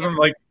like he wasn't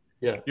like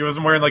yeah. he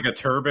wasn't wearing like a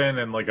turban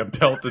and like a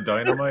belt of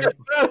dynamite.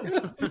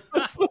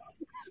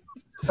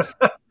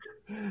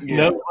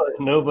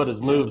 No, but his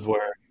moves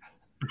were.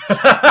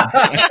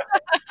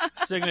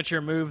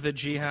 Signature move, the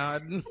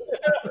Jihad.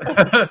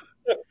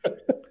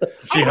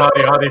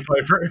 Jihadi Hadi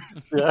Piper.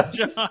 Yeah.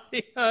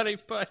 Jihadi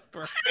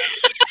Piper.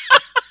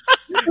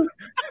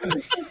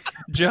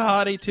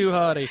 Jihadi too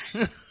hottie.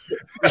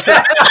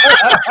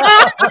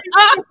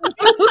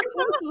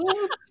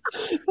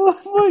 Oh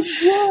my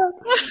god!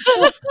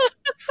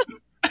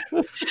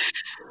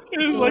 It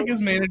was like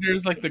his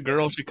manager's like the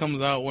girl. She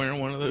comes out wearing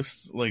one of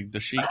those like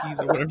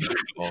dashikis or whatever they're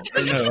called.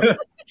 Or no,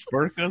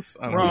 burkas.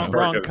 I don't know.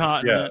 Wrong Burkas,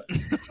 continent.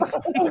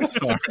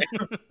 Sorry.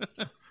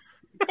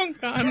 Wrong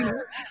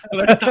continent.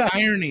 Well, that's the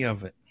irony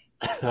of it.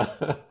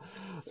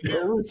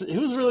 He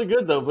was really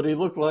good though, but he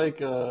looked like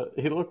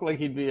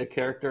he'd be a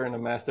character in a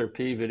Master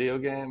P video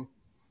game.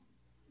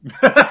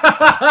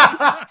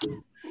 The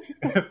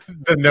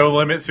No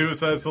Limit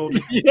Suicide Soldier.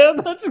 Yeah,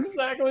 that's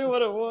exactly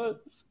what it was.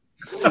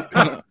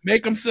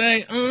 Make him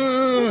say,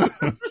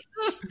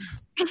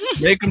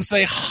 make him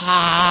say,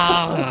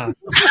 ha.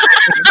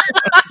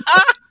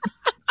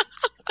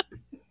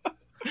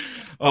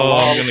 Oh,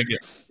 I'm gonna get.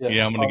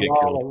 Yeah, I'm gonna get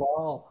killed.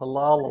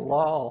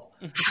 Halal.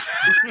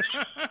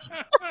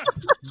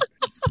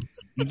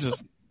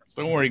 Just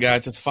don't worry,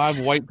 guys. Just 5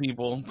 white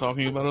people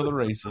talking about other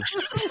races.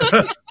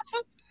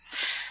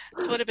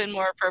 This would have been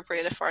more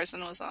appropriate if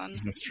Farzan was on.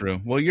 That's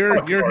true. Well,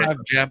 you're half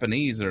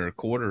Japanese or a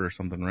quarter or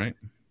something, right?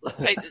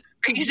 Are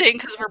you saying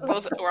because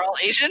we're all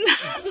Asian?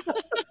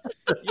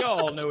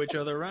 Y'all know each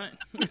other, right?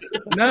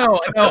 No,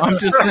 I'm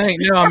just saying.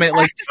 No, I mean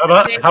like.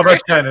 How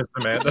about tennis,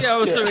 Amanda? Yeah, I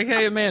was like,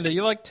 hey, Amanda,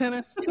 you like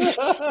tennis?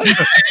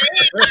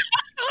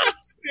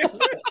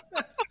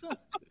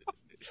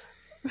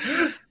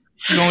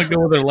 You only go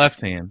with her left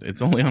hand.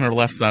 It's only on her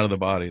left side of the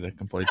body that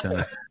can play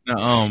tennis.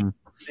 No,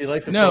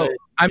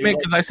 I meant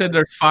because I said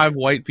there's 5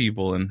 white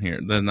people in here.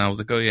 Then I was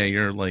like, oh yeah,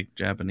 you're like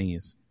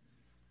Japanese.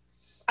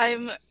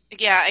 I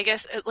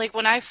guess like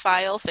when I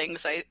file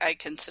things, I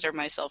consider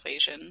myself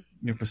Asian.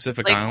 You're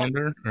Pacific Like,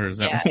 Islander, or is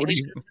that Yeah, what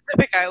Asian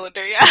Pacific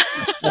Islander. Yeah,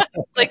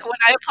 like when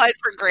I applied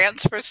for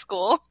grants for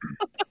school.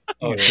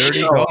 Oh,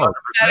 dirty dog. That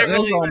That's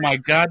really all my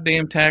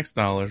goddamn tax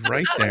dollars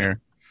right there.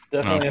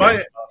 Definitely.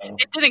 My,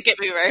 It didn't get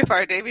me very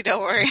far, Davey.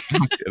 Don't worry.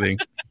 I'm kidding.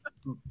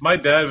 my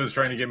dad was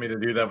trying to get me to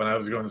do that when I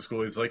was going to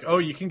school. He's like, "Oh,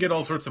 you can get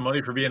all sorts of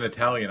money for being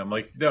Italian." I'm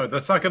like, "No,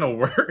 that's not going to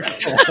work."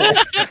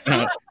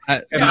 I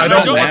I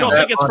don't don't want think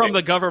that it's money. from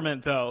the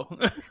government, though.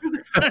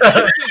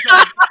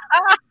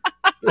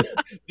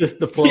 This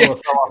diploma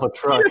fell off a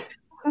truck.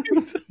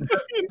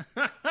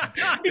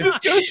 He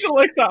just goes to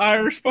like the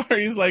Irish bar.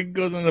 He's like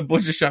goes in the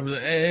butcher shop. He's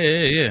like,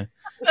 hey, yeah.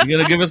 You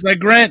gonna give us that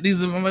grant?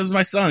 This is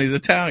my son. He's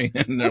Italian.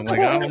 And they're like,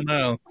 I don't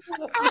know.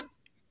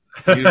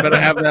 You better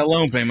have that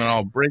loan payment.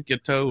 I'll break your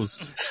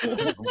toes.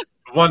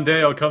 One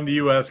day I'll come to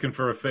you asking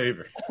for a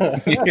favor.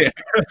 Yeah,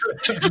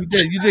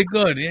 you did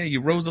good. Yeah, you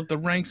rose up the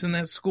ranks in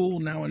that school.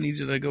 Now I need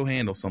you to go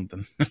handle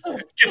something.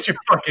 Get your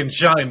fucking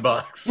shine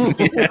box.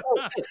 Yeah.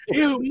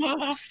 You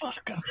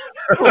motherfucker!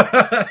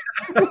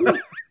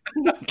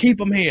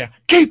 Keep him here.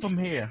 Keep him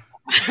here.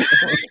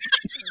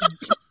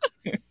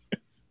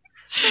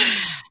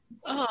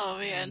 Oh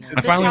man!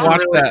 I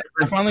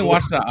finally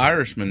watched that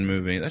Irishman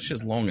movie. That's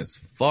just long as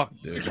fuck,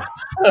 dude.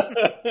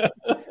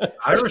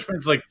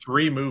 Irishman's like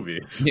 3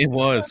 movies. It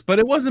was, but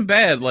it wasn't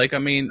bad. Like, I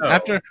mean, No.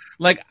 after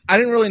like I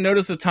didn't really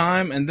notice the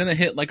time, and then it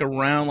hit like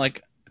around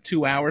like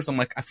 2 hours. I'm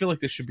like, I feel like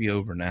this should be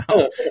over now.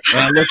 And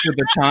I looked at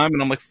the time,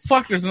 and I'm like,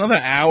 fuck, there's another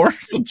hour.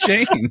 Some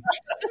change.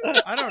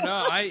 I don't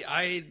know.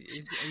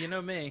 You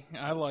know me.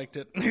 I liked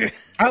it.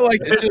 I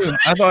liked it too.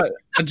 I thought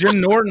Jim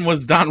Norton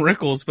was Don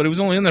Rickles, but he was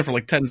only in there for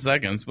like 10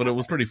 seconds. But it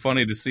was pretty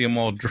funny to see him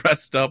all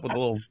dressed up with a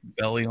little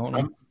belly on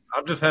him.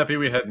 I'm just happy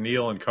we had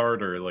Neil and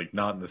Carter like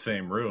not in the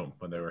same room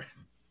when they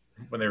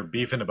were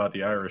beefing about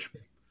the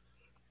Irishman.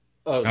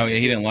 Oh yeah,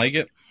 he didn't like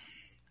it.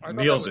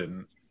 Neil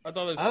didn't. I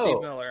thought it was Oh.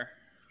 Steve Miller.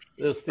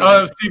 It was Steve. Oh,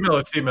 it was Steve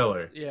Miller. Steve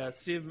Miller. Yeah,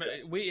 Steve.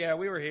 We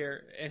were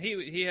here, and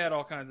he had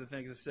all kinds of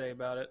things to say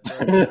about it.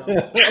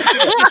 But,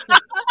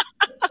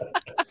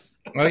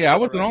 Oh yeah, I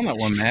wasn't on that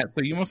one, Matt.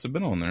 So you must have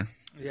been on there.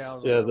 yeah, I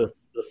was Yeah, the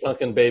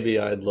sunken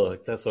baby-eyed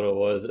look. That's what it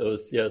was. It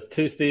was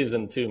two Steves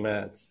and two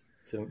Matts.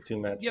 Two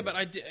Matts. Yeah,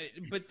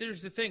 but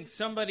there's the thing.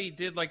 Somebody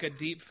did like a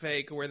deep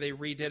fake where they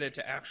redid it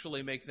to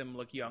actually make them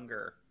look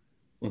younger,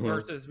 Mhm.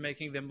 versus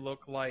making them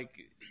look like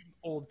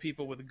old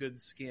people with good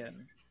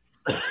skin.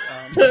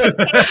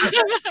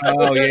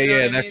 Oh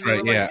yeah, I that's mean?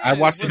 right. Like, Yeah, I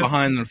watched the what-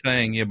 behind the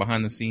thing. Yeah,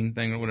 behind the scene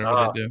thing or whatever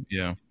Ah. they do.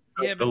 Yeah.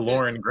 Yeah, The but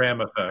Lauren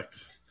Graham effect.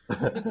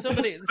 But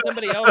somebody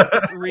else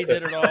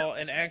redid it all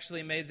and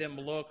actually made them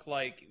look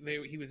like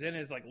he was in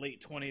his like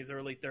late 20s,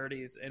 early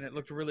 30s, and it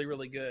looked really,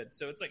 really good.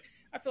 So it's like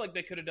I feel like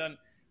they could have done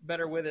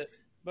better with it.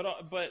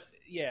 But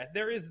yeah,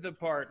 there is the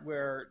part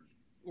where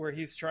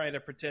he's trying to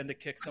pretend to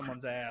kick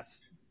someone's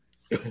ass,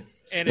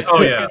 and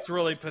it's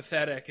really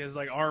pathetic. His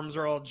like arms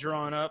are all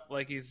drawn up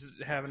like he's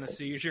having a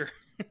seizure.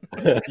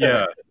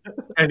 Yeah,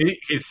 and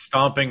he's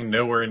stomping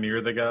nowhere near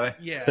the guy.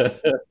 Yeah,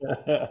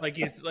 like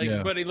he's like,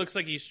 Yeah. but he looks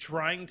like he's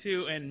trying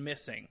to and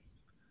missing.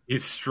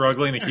 He's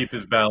struggling to keep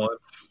his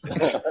balance.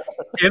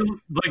 It,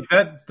 like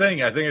that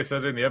thing, I think I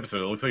said it in the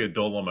episode. It looks like a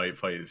Dolomite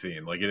fight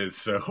scene. Like it is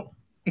so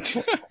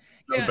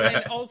Yeah, bad.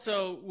 and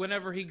also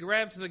whenever he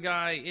grabs the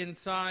guy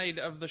inside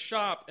of the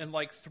shop and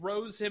like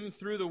throws him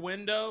through the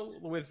window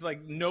with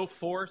like no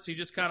force, he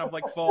just kind of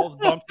like falls,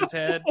 bumps his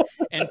head,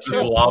 and Just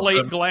two lobs plate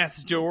him.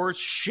 glass doors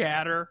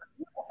shatter.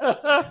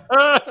 That's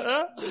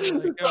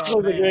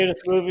Oh, the man.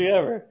 greatest movie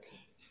ever.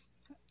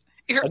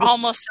 You're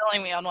almost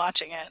selling me on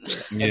watching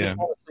it. I Yeah. just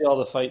want to see all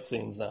the fight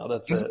scenes now.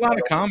 That's There's it. a lot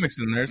of comics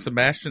in there.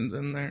 Sebastian's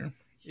in there.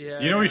 Yeah,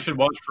 You know what we should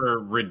watch for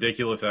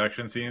ridiculous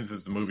action scenes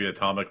is the movie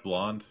Atomic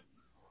Blonde.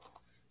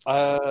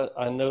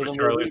 I know the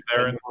Charlize movie. I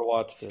Theron. never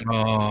watched it.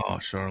 Oh,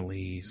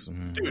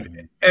 Charlize.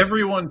 Dude,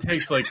 everyone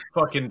takes like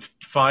fucking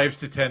 5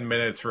 to 10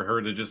 minutes for her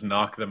to just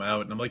knock them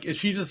out. And I'm like, is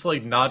she just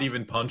like not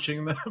even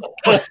punching them?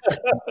 I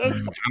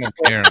don't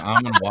care.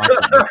 I'm gonna watch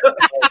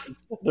it.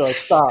 They're like,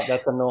 stop.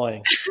 That's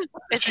annoying.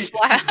 It's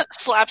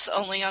slaps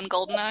only on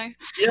Goldeneye.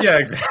 Yeah,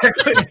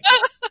 exactly.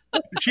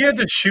 She had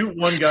to shoot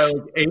one guy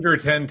like 8 or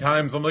 10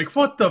 times. I'm like,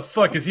 what the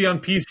fuck? Is he on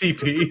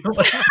PCP?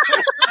 Like,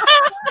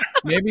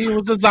 Maybe it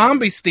was a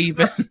zombie,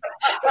 Steven.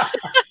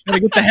 Gotta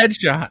get the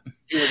headshot.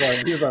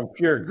 He was on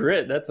Pure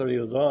Grit. That's what he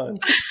was on.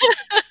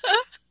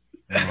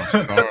 Oh,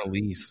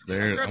 Charlize.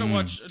 There.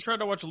 I tried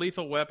to watch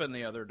Lethal Weapon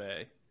the other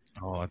day.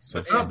 Oh, it's so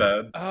it's not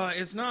bad.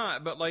 It's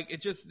not, but like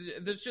it's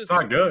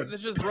not good.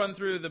 Let's just run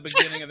through the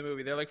beginning of the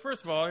movie. They're like,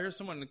 first of all, here's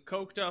someone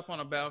coked up on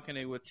a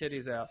balcony with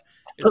titties out.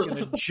 It's going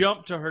to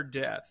jump to her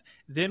death.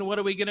 Then what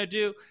are we going to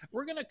do?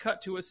 We're going to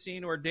cut to a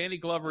scene where Danny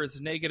Glover is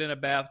naked in a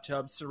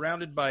bathtub,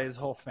 surrounded by his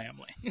whole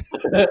family. Dude,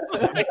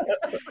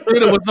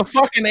 it was the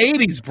fucking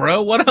 80s,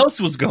 bro. What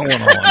else was going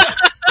on?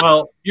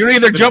 Well, You're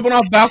either jumping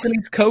off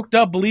balconies coked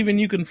up, believing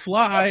you can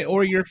fly,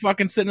 or you're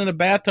fucking sitting in a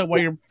bathtub while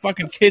your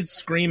fucking kids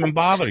scream and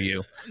bother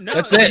you. No,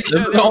 That's it.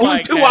 they're There's only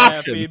like, two Happy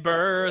options.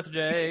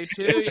 birthday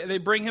to you. They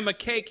bring him a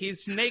cake.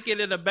 He's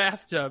naked in a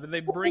bathtub, and they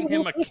bring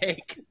him a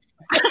cake.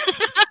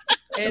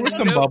 There were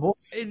some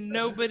bubbles. And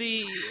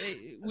nobody,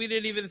 we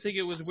didn't even think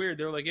it was weird.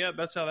 They were like, yeah,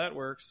 that's how that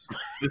works.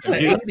 It's the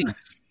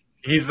 80s.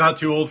 he's not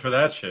too old for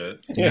that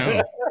shit.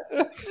 No.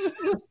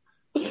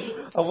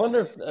 I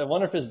wonder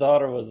if his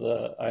daughter was.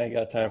 I ain't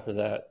got time for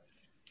that.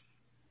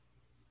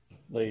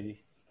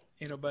 Lady.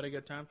 Ain't nobody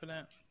got time for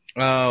that.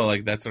 Oh,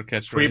 like that's our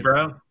catchphrase. Sweet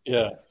Brown?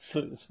 Yeah,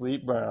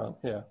 Sweet Brown.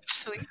 Yeah.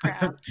 Sweet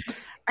Brown.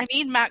 I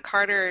need Matt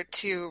Carter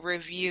to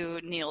review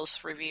Neil's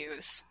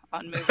reviews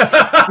on movies. Dude,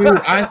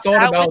 I thought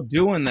That about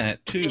doing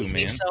that too, Makes me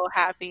man. so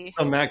happy.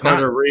 So Matt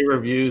Carter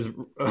re-reviews.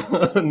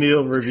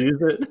 Neil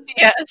reviews it.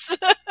 Yes.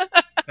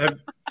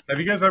 Have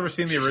you guys ever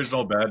seen the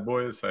original Bad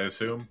Boys, I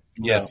assume?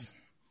 Yes.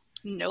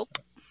 Nope.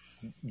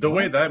 The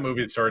way that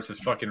movie starts is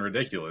fucking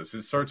ridiculous.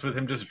 It starts with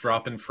him just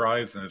dropping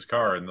fries in his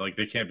car, and like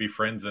they can't be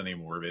friends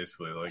anymore.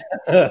 Basically, like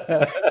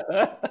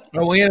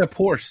Oh, we had a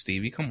Porsche,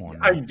 Stevie. Come on.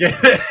 I get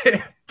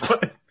it,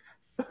 but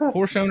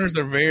Porsche owners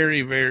are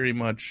very, very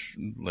much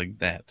like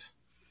that.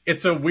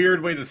 it's a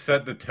weird way to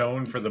set the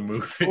tone for the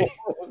movie.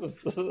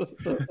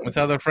 That's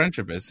how their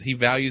friendship is. He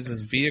values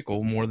his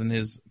vehicle more than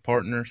his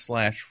partner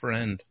 /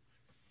 friend.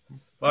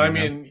 Well, I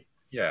mean,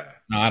 yeah,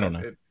 No, I don't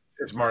know.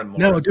 it's Martin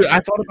No, Lawrence. dude, I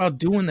thought about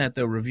doing that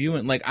though,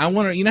 reviewing. Like, I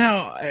want to. You know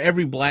how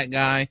every black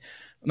guy,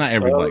 not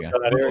every black guy.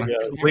 God, here we go.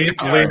 lean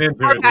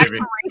into We're it, back Davey.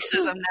 to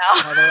racism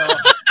now. Are they all?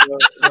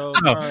 So,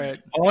 No. all right.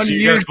 On Do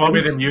you guys want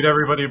me YouTube, to mute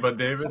everybody but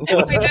David? We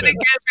didn't get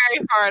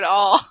very far at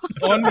all.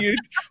 on YouTube,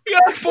 we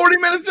got like 40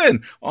 minutes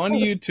in on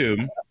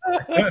YouTube.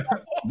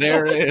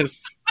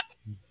 There's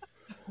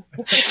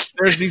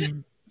these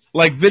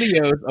like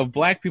videos of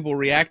black people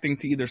reacting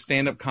to either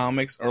stand-up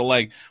comics or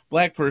like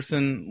black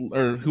person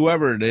or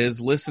whoever it is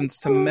listens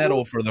to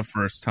metal for the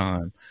first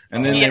time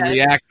and then they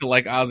react to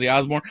like Ozzy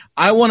Osbourne.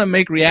 I want to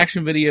make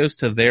reaction videos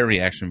to their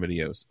reaction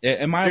videos.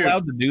 Am I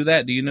allowed to do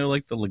that? Do you know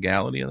like the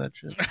legality of that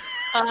shit?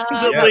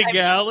 The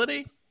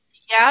legality?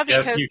 Yeah,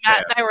 because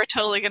Matt and I were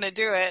totally going to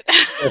do it.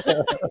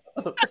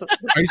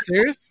 Are you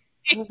serious?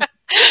 Yeah.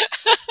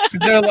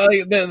 They're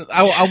like,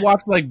 I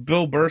watch like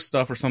Bill Burr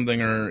stuff or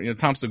something, or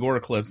Tom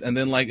Segura clips, and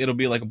then like it'll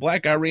be like a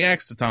black guy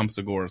reacts to Tom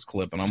Segura's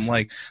clip, and I'm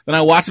like, then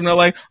I watch them, they're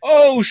like,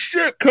 oh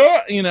shit,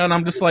 cut, and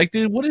I'm just like,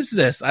 dude, what is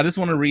this? I just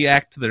want to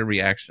react to their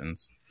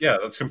reactions. Yeah,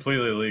 that's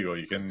completely illegal.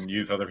 You can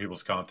use other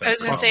people's content. I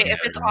was going to say, if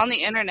it's on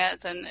the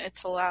internet, then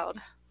it's allowed.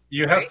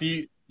 You have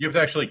to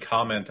actually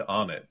comment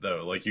on it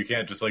though. Like you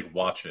can't just like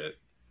watch it.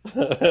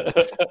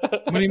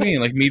 What do you mean?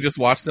 Like me just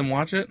watch them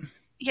watch it?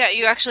 Yeah,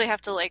 you actually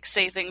have to like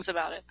say things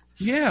about it.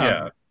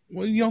 Yeah.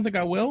 Well, you don't think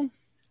I will?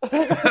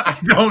 I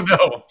don't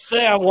know.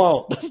 Say I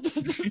won't. I'm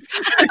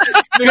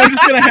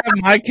just gonna have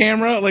my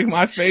camera, like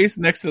my face,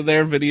 next to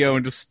their video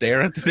and just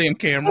stare at the damn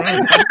camera.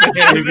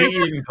 You'd be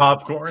eating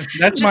popcorn.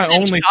 That's my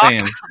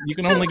OnlyFans. You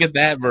can only get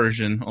that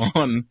version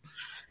on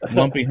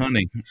Lumpy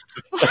Honey.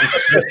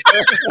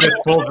 Just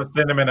pulls the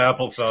cinnamon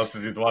applesauce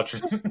as he's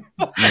watching.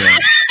 Yeah.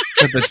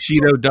 Got the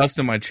Cheeto dust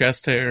in my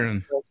chest hair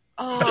and.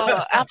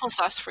 Oh,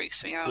 applesauce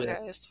freaks me out,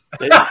 guys.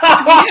 We need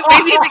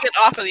to get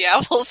off of the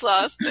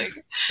applesauce thing.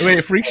 Wait,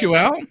 it freaks you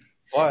out?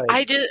 Why?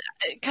 I just,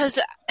 because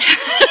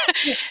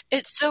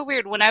it's so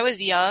weird. When I was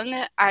young,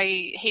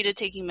 I hated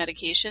taking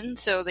medication,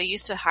 so they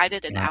used to hide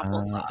it in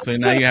applesauce. So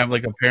now you have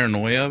like a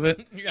paranoia of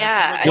it?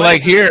 Yeah. You're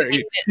like, here,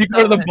 you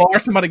go to the bar,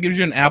 somebody gives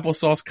you an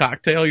applesauce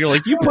cocktail, you're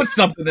like, you put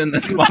something in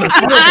this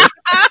motherfucker.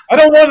 I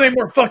don't want any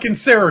more fucking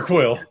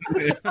Seroquel.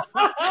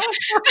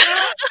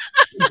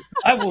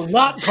 I will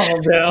not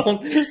calm down.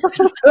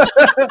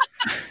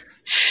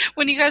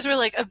 When you guys were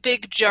like a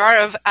big jar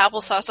of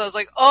applesauce, I was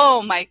like,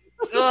 oh my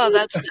god,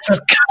 that's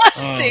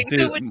disgusting. Dude,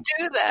 Who would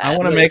do that? I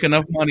want to make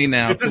enough money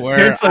now It just to where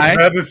tastes like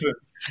medicine.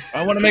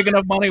 I want to make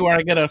enough money where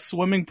I get a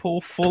swimming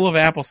pool full of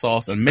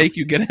applesauce and make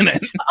you get in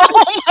it.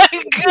 Oh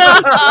my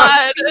god!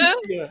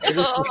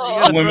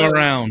 Oh. Swim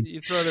around.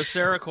 You throw the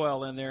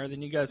Seroquel in there,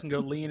 then you guys can go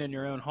lean in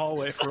your own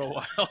hallway for a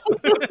while. I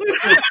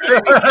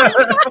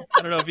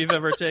don't know if you've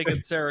ever taken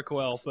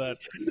Seroquel, but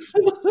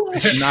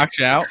It knocks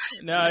you out.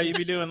 no, you'd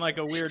be doing like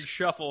a weird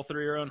shuffle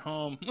through your own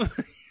home. Yeah,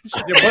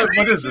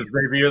 what is this,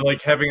 baby? You're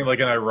like having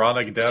like an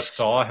ironic death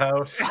Saw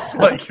house.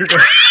 Like you're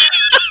gonna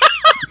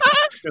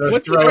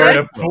What's throw this?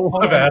 in a pool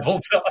of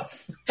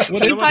applesauce.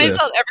 What He is finds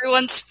this? out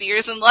everyone's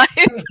fears in life.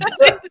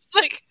 It's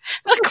like,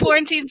 the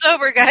quarantine's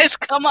over, guys.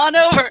 Come on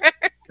over.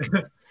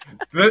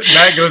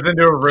 Matt goes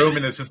into a room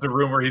and it's just a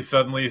room where he's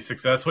suddenly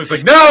successful. He's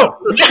like, no!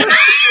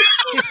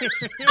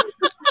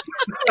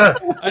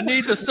 I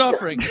need the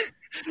suffering.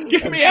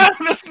 Get me out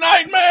of this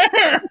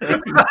nightmare!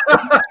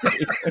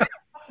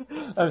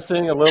 I'm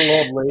seeing a little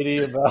old lady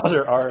about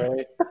her RA.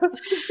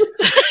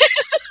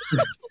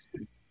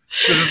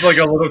 This is like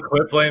a little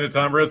clip playing to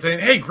Tom Brady saying,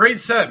 hey, great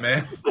set,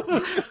 man. I'm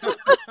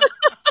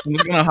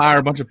just gonna hire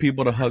a bunch of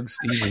people to hug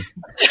Stevie.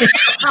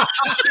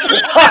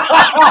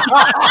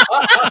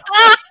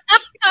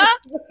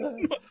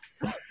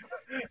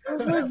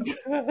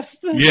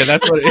 Yeah,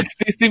 that's what it is.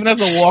 Steven has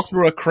to walk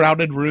through a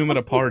crowded room at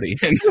a party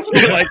and just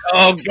be like,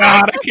 oh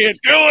god, I can't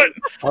do it.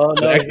 Oh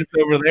The no, exit's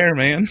over there,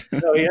 man.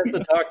 no, he has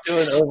to talk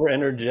to an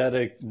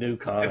over-energetic new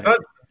comic.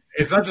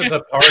 It's not just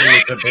a party,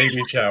 it's a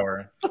baby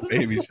shower.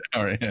 Baby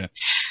shower, yeah.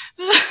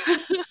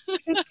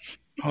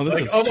 Oh, this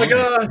Like, is oh my fun.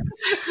 god.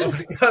 Oh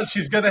my god,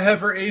 she's gonna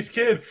have her 8th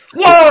kid.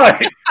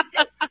 Why?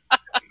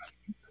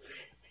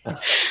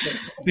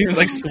 Steven's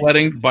like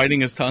sweating,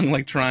 biting his tongue,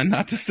 like trying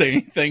not to say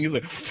anything. He's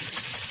like,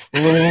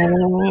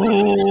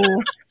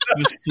 oh,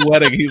 just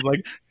sweating. He's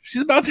like,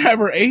 she's about to have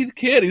her 8th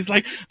kid. He's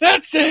like,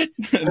 that's it.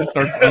 And just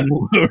starts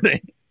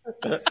unloading.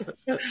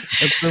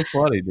 That's so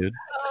funny, dude.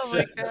 Oh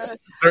my god.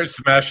 Start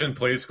smashing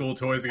play school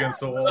toys against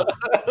the wall. All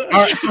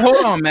right, so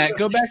hold on, Matt.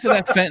 Go back to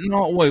that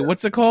fentanyl. Wait,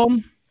 what's it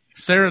called?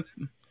 Seroquel.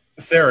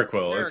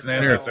 It's an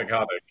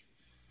antipsychotic.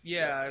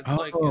 Yeah,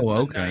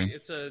 it's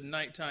it's a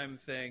nighttime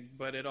thing,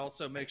 but it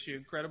also makes you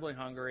incredibly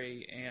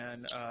hungry,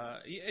 and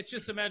it's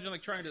just imagine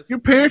like trying to. Your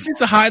parents used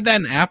to hide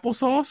that in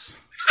applesauce?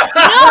 Using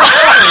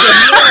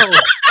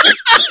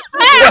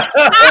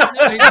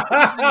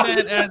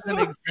that as an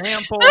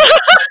example of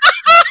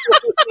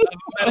a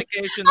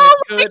medication that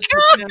could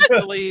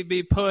potentially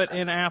be put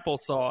in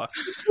applesauce.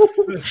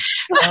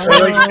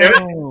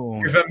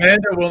 Oh. If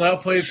Amanda will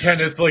not play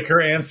tennis like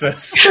her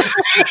ancestors.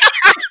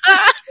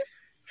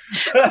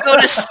 Go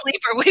to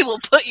sleep or we will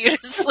put you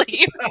to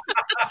sleep.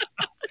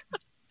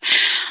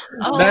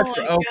 Oh That's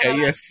my okay. God.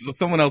 Yes, so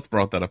someone else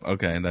brought that up.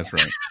 Okay, that's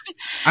right.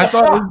 I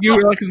thought it was you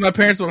were like, because my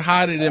parents would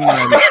hide it in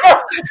my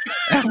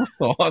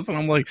applesauce, and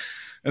I'm like,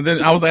 and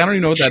then I was like, I don't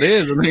even know what that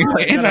is. And then he's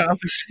like, I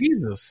was like,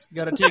 Jesus, You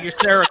got to take your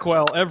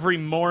Seroquel every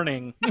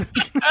morning.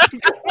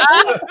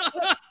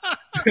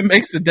 it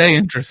makes the day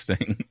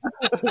interesting.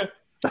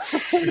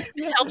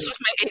 It helps with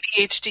my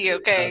ADHD.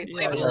 Okay,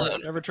 leave it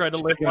alone. Ever tried to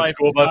live Taking the life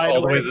school bus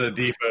all the way sideways? to the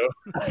depot.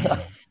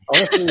 I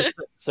want to see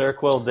Sarah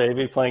Quill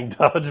Davy playing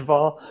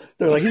dodgeball.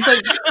 They're like, he's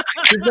like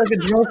a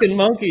drunken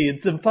monkey.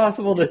 It's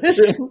impossible to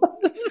hit him.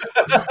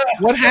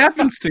 What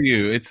happens to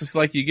you? It's just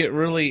like you get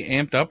really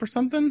amped up or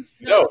something?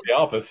 No, the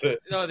opposite.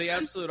 No, the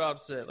absolute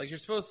opposite. Like you're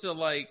supposed to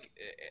like.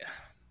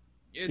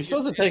 You're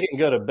supposed to take it and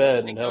go to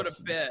bed and go help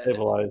to bed.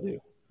 stabilize you.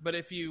 But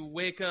if you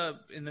wake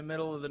up in the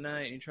middle of the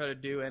night and you try to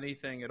do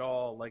anything at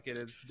all, like it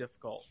is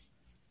difficult.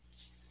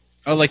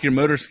 Oh, like your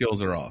motor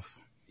skills are off.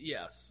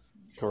 Yes.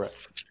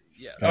 Correct.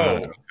 Yeah.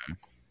 Oh,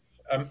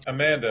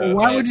 Amanda. Well,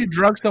 why would you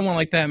drug someone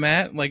like that,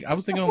 Matt? Like, I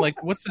was thinking,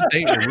 like, what's the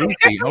date? A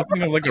roofie. I was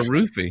thinking of like a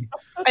roofie.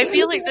 I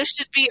feel like this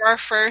should be our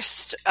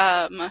first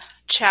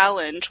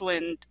challenge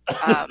when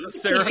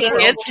Sarah he Quill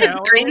gets his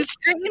challenge? green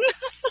screen.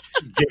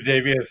 Give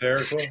Davey a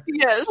Sarah Quill?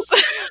 Yes.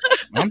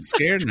 I'm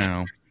scared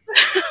now.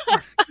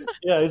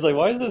 Yeah, he's like,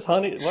 why is this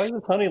honey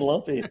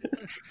lumpy?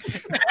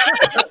 It's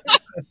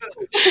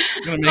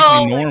gonna make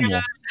Oh me my normal.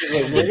 God.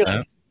 He's like,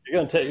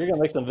 you're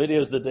gonna make some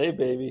videos today,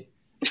 baby.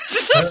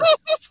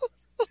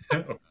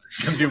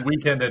 Gonna do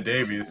weekend at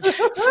Davies.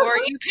 For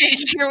you,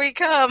 Paige, here we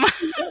come.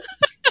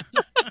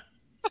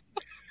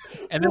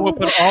 And then we'll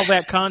put all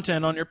that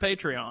content on your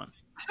Patreon.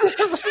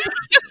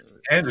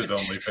 And his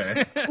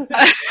OnlyFans.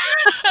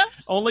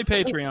 Only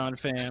Patreon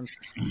fans.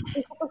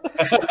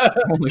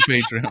 Only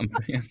Patreon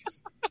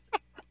fans.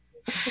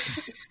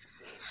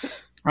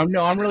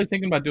 No, I'm really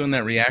thinking about doing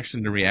that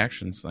reaction to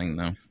reactions thing,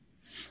 though.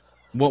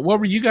 What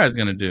were you guys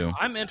gonna do?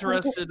 I'm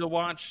interested to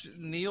watch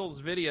Neil's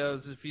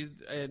videos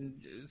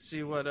and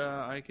see what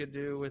I could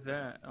do with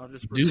that. I'll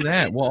just Do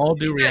that. We'll all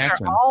do You guys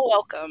reaction. are all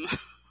welcome.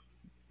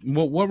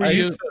 What were I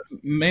you, used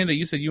Amanda?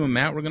 You said you and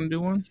Matt were gonna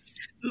do one.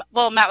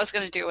 Well, Matt was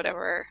going to do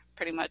whatever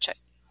pretty much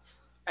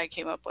I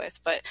came up with,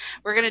 but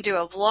we're going to do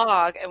a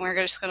vlog and we're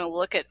just going to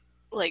look at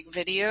like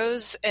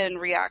videos and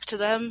react to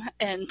them.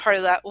 And part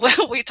of that,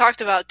 we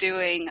talked about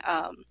doing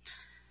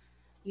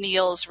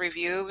Neil's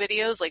review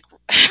videos, like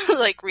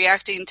like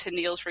reacting to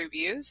Neil's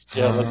reviews.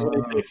 Yeah, like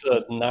when he takes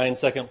a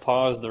 9-second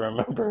pause to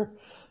remember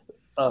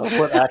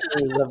what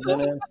actors have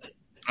been in.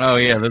 Oh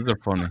yeah, those are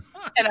funny.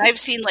 And I've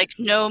seen like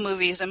no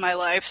movies in my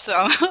life,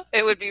 so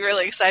it would be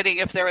really exciting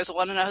if there was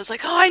one and I was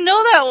like, oh, I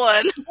know that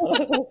one.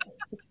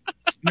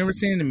 Never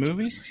seen any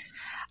movies?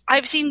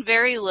 I've seen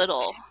very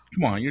little.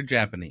 Come on, you're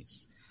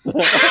Japanese.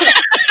 Like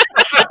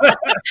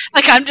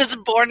I'm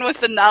just born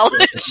with the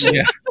knowledge.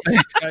 Yeah,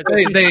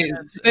 they bake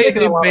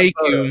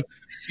you.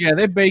 Yeah,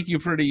 they bake you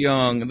pretty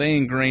young. They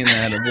ingrain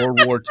that in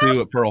World War II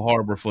at Pearl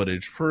Harbor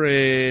footage.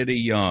 Pretty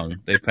young.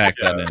 They pack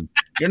that in.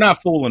 You're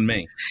not fooling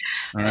me.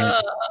 All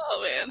right.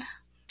 Oh man,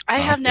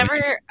 I've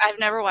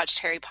never watched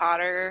Harry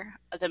Potter,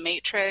 The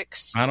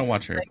Matrix. I don't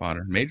watch Harry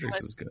Potter.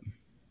 Matrix is good.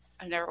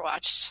 I've never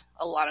watched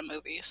a lot of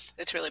movies.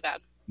 It's really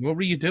bad. What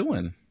were you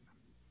doing?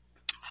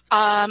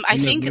 I When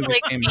the think movie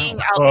like came being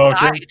out. Oh, okay.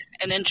 outside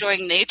and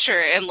enjoying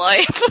nature and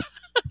life.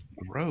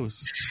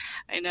 Gross.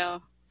 I know.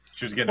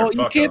 She was getting Well, her you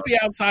fuck can't on. be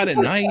outside at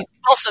night.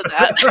 Also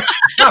that.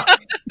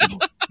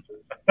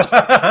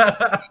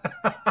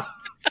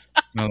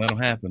 No, that'll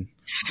happen.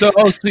 So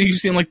you've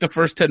seen like the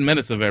first 10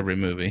 minutes of every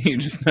movie. You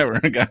just never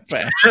got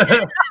past.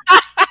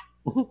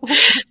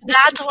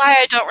 That's why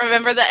I don't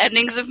remember the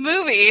endings of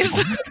movies.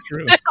 That's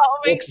true. It all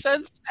makes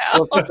sense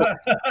now.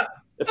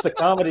 If the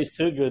comedy's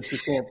too good, she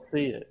can't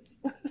see it.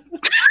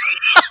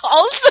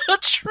 Also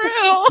true.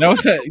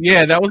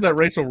 That was that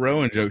Rachel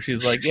Rowan joke.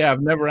 She's like, yeah,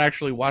 I've never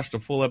actually watched a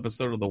full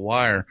episode of The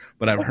Wire,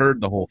 but I've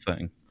heard the whole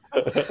thing.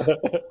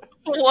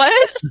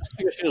 What?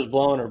 She was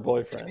blowing her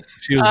boyfriend.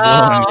 She was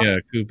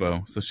blowing,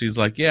 Kubo. So she's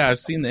like, yeah, I've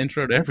seen the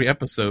intro to every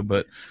episode,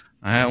 but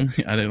I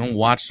don't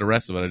watch the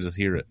rest of it. I just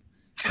hear it.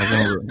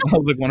 That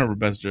was like one of her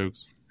best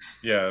jokes.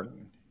 Yeah,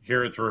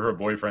 hear it through her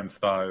boyfriend's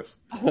thighs.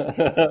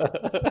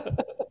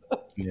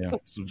 Yeah,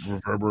 it's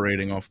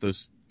reverberating off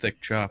those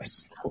thick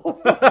chops.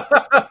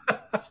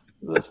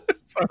 Those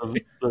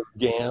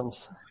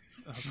gams.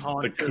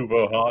 The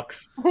Kubo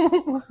Hawks.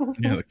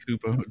 Yeah, the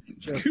Kubo.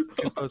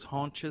 Those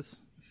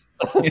haunches.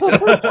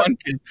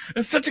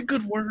 That's such a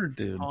good word,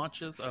 dude.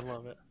 Haunches. I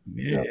love it.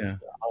 Yeah.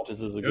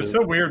 Haunches is a It was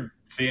good. so weird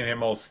seeing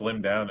him all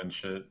slimmed down and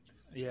shit.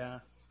 Yeah.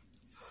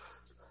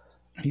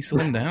 He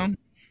slimmed down?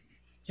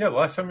 Yeah, the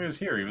last time he was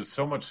here, he was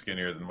so much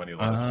skinnier than when he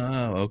left.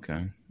 Oh,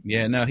 okay.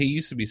 Yeah, no, he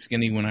used to be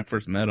skinny when I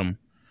first met him.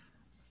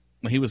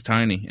 He was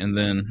tiny, and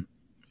then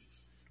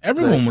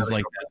everyone was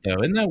like that,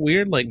 though. Isn't that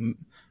weird? Like,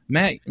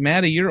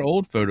 Matty, your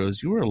old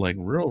photos, you were like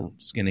real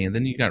skinny, and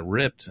then you got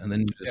ripped, and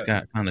then you just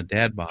got kind of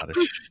dad bodish.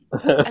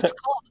 That's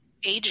called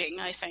aging,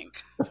 I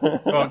think.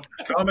 Well,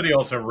 comedy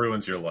also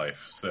ruins your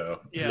life, so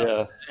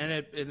Yeah. And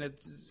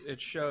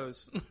it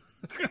shows.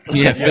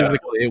 Yeah,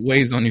 physically, it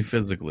weighs on you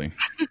physically.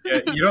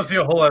 yeah, you don't see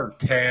a whole lot of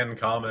tan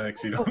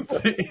comics. You don't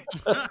see.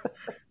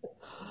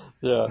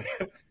 Yeah.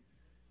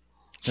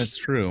 That's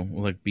true.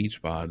 Like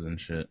beach bods and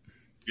shit.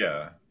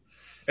 Yeah,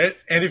 and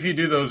if you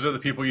do, those are the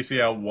people you see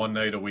out one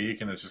night a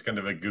week, and it's just kind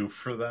of a goof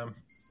for them.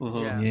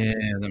 Mhm. Yeah.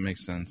 Yeah, that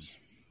makes sense.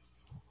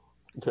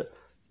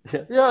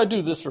 Yeah, I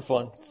do this for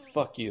fun.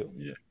 Fuck you.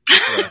 Yeah.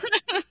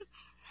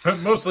 But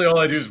mostly all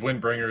I do is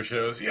Windbringer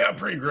shows. Yeah,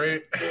 pretty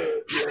great.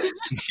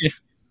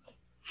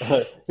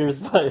 Here's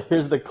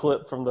the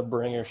clip from the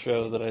Bringer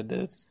show that I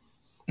did.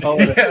 Oh,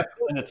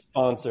 and it's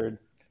sponsored.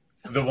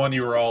 The one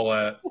you were all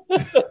at.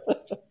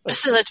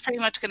 So that's pretty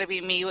much going to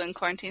be me when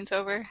quarantine's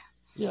over.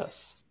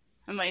 Yes.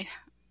 And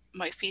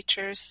my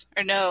features.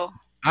 Or no.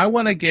 I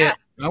want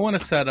to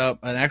set up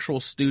an actual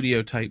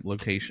studio type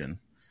location.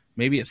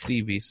 Maybe at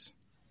Stevie's.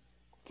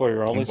 For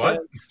your OnlyFans? What?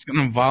 It's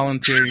going to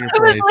volunteer your I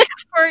was place. like,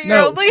 for your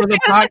No, for the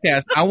OnlyFans.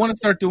 podcast. I want to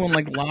start doing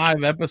like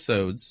live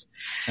episodes.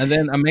 And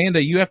then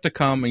Amanda, you have to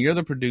come and you're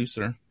the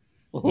producer.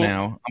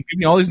 Now, I'm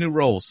giving you all these new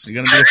roles.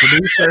 You're going to be a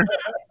producer.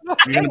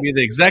 You're going to be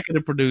the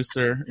executive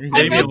producer. You're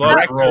gonna be Davey the loves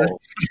director. roll.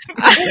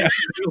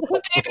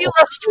 Davey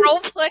loves role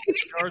playing.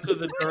 Stars of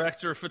the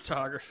director of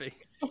photography.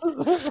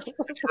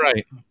 That's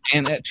right.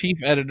 And at chief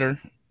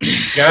editor.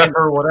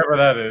 Gaffer, whatever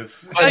that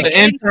is. But the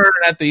intern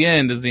at the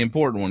end is the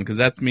important one because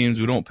that means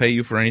we don't pay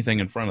you for anything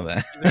in front of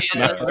that.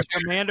 The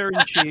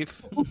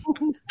Commander-in-Chief.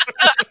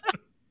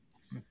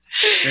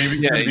 Maybe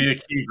he's Yeah, going to be a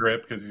key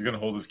grip because he's going to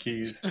hold his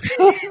keys.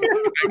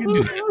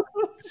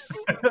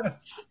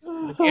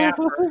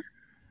 Gaffer.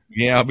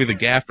 Yeah, I'll be the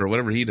gaffer,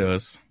 whatever he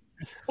does.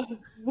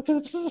 They're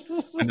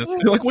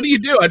like, what do you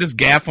do? I just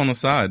gaff on the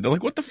side. They're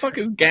like, what the fuck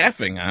is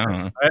gaffing? I don't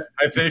know.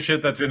 I say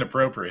shit that's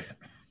inappropriate.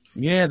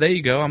 Yeah, there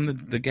you go. I'm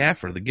the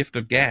gaffer, the gift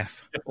of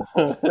gaff.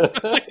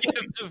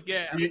 Gift of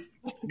gas.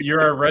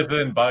 You're a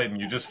resident Biden.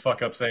 You just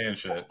fuck up saying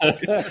shit.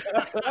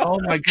 Oh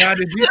my god,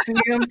 did you see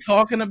him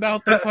talking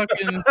about the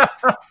fucking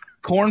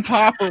corn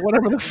pop or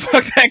whatever the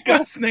fuck that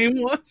guy's name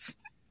was?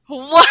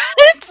 What?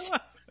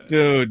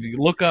 Dude, you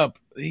look up.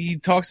 He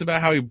talks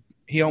about how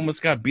he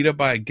almost got beat up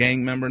by a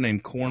gang member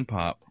named Corn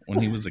Pop when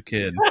he was a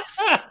kid.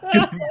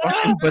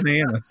 Fucking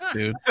bananas,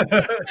 dude.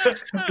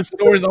 The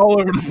story's all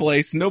over the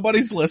place.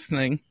 Nobody's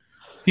listening.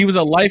 He was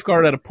a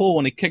lifeguard at a pool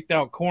and he kicked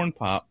out Corn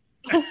Pop.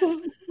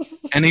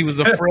 And he was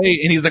afraid,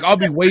 and he's like, I'll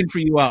be waiting for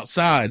you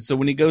outside. So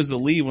when he goes to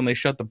leave, when they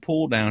shut the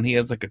pool down, he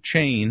has like a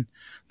chain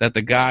that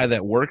the guy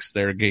that works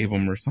there gave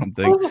him or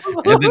something.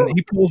 And then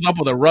he pulls up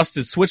with a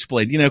rusted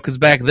switchblade, because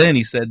back then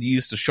he said you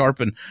used to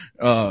sharpen,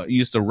 you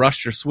used to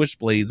rust your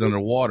switchblades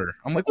underwater.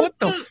 I'm like, what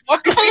the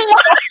fuck are you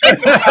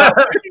talking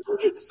about?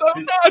 It's so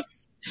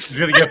nuts. He's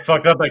going to get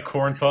fucked up by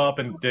Corn Pop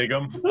and dig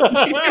him.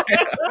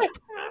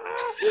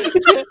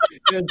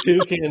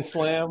 Toucan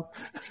slam.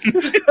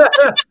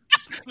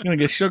 I'm gonna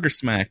get sugar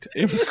smacked.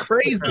 It was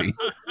crazy.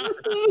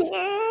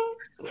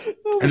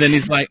 And then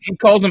he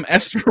calls him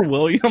Esther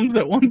Williams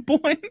at one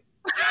point.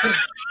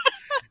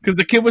 Because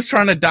the kid was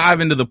trying to dive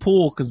into the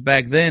pool because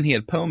back then he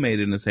had pomade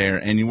in his hair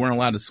and you weren't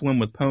allowed to swim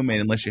with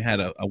pomade unless you had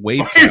a wave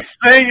Why are you cap.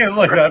 saying it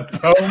like that,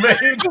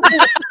 pomade?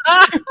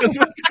 That's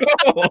what it's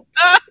called.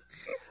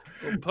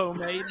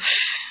 Pomade.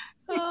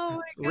 Oh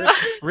my god.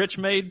 Rich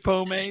made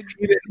pomade.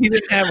 He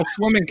didn't have a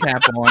swimming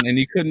cap on and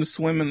you couldn't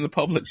swim in the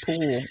public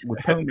pool with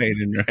pomade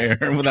in your hair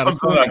without a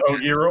Something swimming like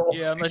hoagie roll.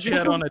 Yeah, unless you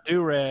had on a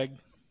do-rag.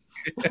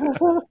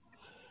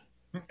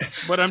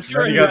 But I'm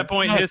sure You at got- that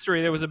point in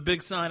history, there was a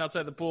big sign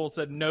outside the pool that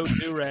said no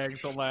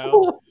do-rags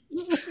allowed.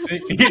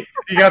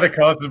 He got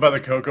accosted by the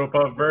Cocoa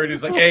Puff bird.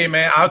 He's like, hey,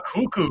 man, I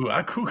cuckoo.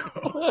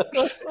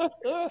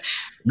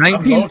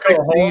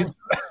 1960s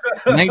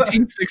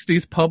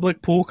 1960s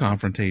public pool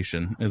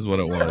confrontation is what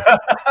it was.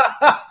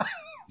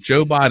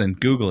 Joe Biden,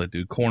 Google it,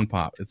 dude. Corn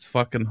Pop. It's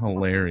fucking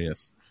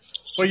hilarious.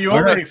 Well, you All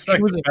already right. expect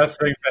He was the best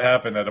things to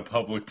happen at a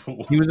public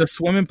pool. He was a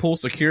swimming pool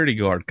security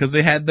guard because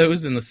they had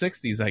those in the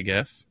 60s, I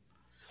guess.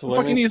 Swimming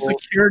Fucking need a pool.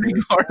 security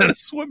guard at a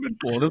swimming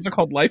pool. Those are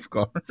called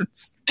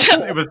lifeguards.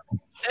 It was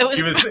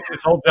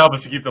his whole job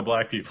was to keep the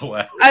black people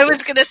out. I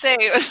was gonna say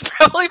it was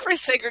probably for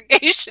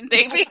segregation,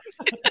 Davey.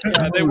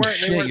 Yeah, they Oh, weren't.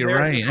 shit, They weren't you're there.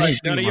 right. I Like,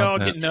 didn't think about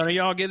that. none of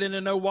y'all get into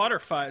no water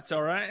fights.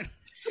 All right.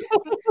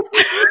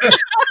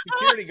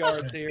 Security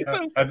guards here.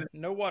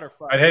 No water I'd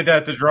fights. hate to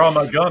have to draw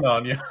my gun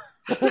on you.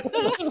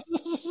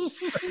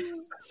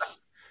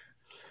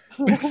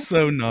 It's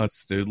so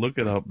nuts, dude. Look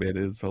it up, man.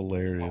 It's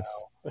hilarious.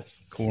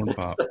 Corn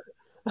Pop.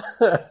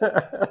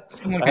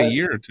 Like a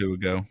year or two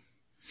ago.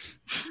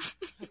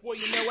 Well,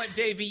 you know what,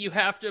 Davey? You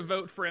have to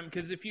vote for him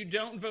because if you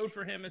don't vote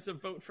for him, it's a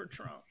vote for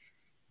Trump.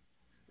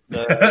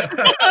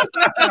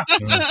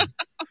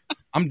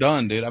 I'm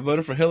done, dude. I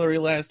voted for Hillary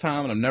last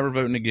time, and I'm never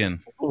voting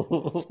again.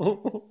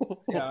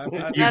 Yeah, You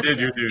That's did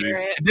your the duty.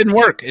 spirit. It didn't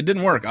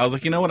work. I was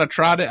like, you know what? I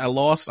tried it. I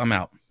lost. I'm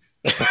out.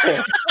 It's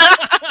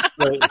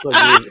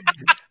like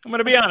I'm going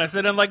to be honest. I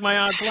didn't like my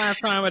odds last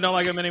time. I don't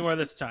like them anywhere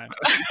this time.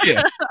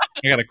 Yeah.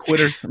 I got a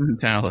quitter's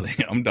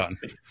mentality. I'm done.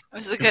 It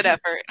was a good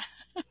effort.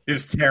 He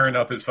was tearing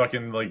up his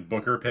fucking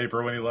Booker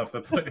paper when he left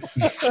the place.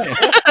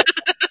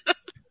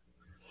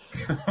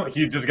 Like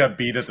he just got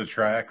beat at the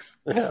tracks.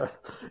 yeah.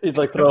 He'd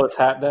throw his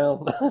hat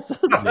down.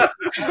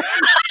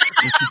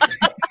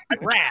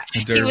 Rat.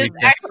 He was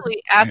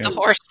actually at the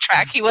horse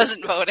track. He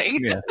wasn't voting.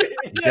 Yeah.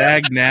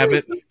 Dag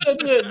nabbit.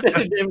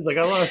 David's like,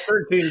 I lost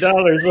 $13.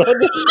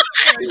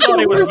 He thought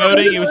he was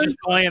voting. He was just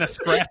playing a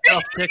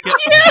scratch-off ticket.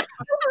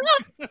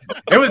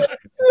 It was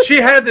She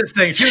had this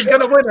thing. She was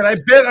going to win it. I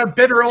bet a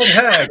bitter old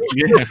hag.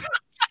 Yeah.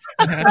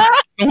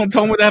 Someone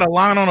told me that a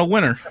line on a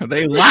winner.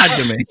 They lied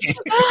to me.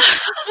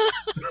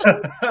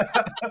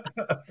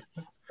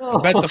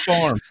 Bet the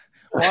farm.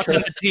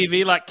 Watching the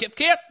TV like Kip.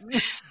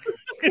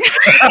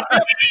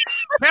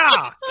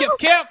 Yeah,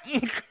 Kip.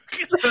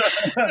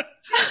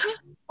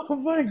 Oh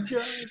my god!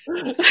 Just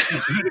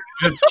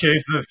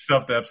chasing this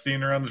stuffed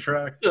Epstein around the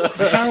track. I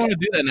kind of want to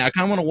do that now. I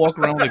kind of want to walk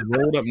around with like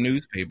rolled up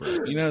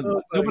newspaper. You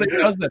know, nobody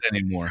does that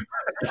anymore.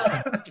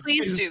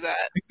 Please do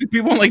that. I see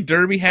people in like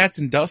derby hats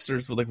and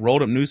dusters with like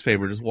rolled up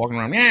newspaper just walking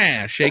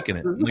around, shaking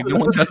it. Like no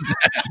one does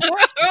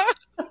that.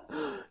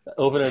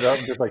 Open it up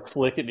and just like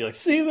flick it and be like,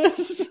 see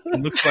this?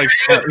 It looks like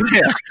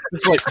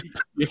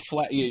it's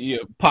like you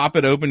pop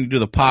it open, you do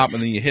the pop,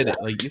 and then you hit it.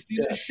 Like you see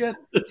this shit?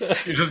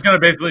 You're just gonna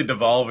basically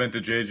devolve into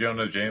J.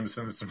 Jonah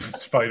Jameson's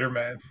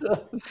Spider-Man.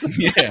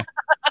 Yeah,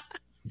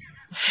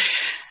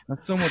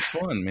 that's so much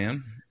fun,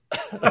 man.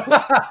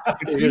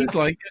 It seems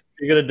like it.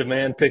 You're gonna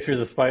demand pictures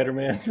of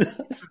Spider-Man.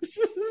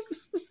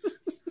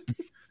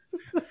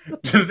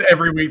 Just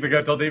every week they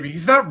gotta tell Davey,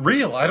 he's not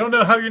real. I don't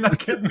know how you're not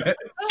getting it.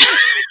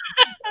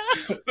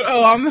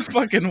 Oh, I'm the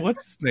fucking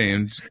what's his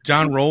name?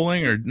 John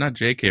Rowling or not?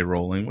 J.K.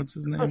 Rowling. What's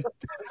his name?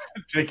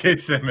 J.K.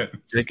 Simmons.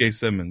 J.K.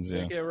 Simmons.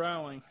 Yeah. J.K.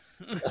 Rowling.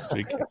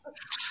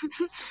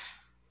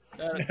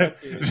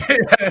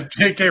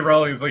 J.K.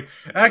 Rowling is like,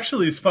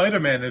 actually,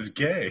 Spider-Man is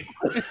gay.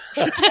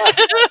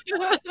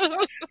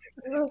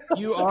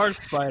 You are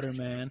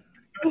Spider-Man.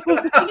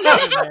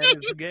 Spider-Man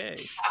is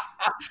gay.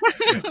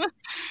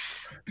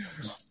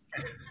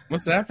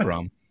 What's that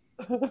from?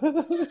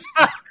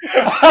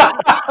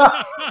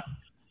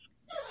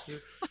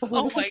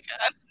 Oh my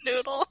god,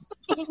 Noodle.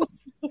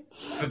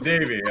 So,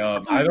 Davey,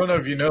 I don't know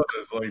if you know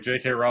this, like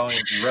J.K. Rowling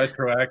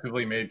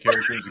retroactively made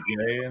characters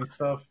gay and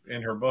stuff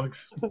in her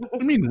books. What do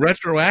you mean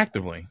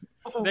retroactively?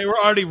 They were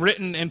already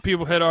written and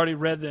people had already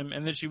read them,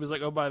 and then she was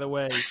like, "Oh, by the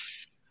way,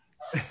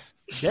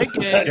 they're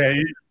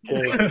gay."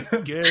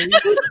 Gay.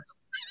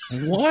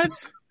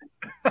 What?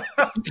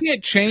 You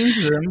can't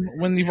change them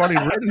when you've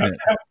already written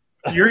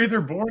it. You're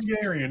either born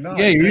gay or you're not.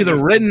 Yeah, you're either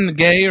written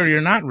gay or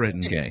you're not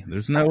written gay.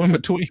 There's no in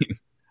between.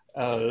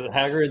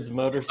 Hagrid's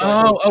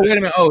motorcycle. Oh, wait a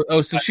minute.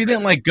 Oh, so she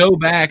didn't like go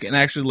back and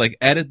actually like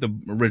edit the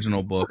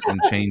original books and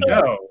change it.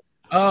 No.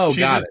 Oh, She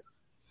got just- it.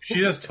 She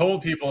just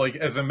told people, like,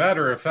 as a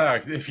matter of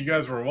fact, if you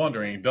guys were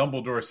wondering,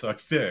 Dumbledore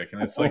sucks dick.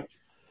 And it's like,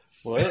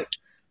 What?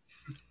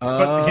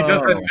 but he does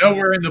that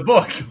nowhere in the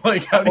book.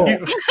 Like, how do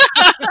you...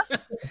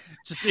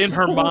 Just in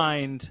her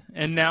mind,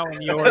 and now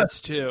in yours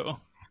too.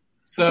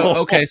 So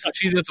okay, so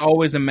she just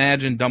always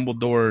imagined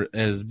Dumbledore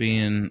as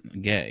being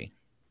gay.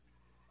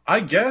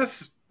 I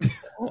guess.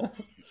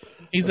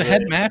 He's a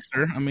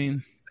headmaster. I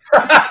mean,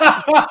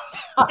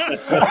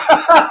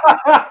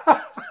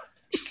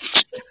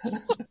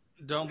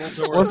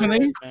 Dumbledore Wasn't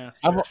he?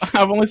 Master.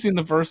 I've only seen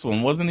the first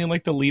one. Wasn't he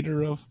like the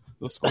leader of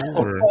the school?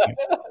 Or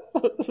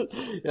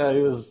Yeah,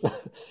 he was.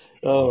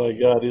 Oh my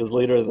god, he was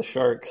leader of the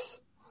Sharks.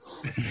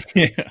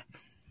 yeah,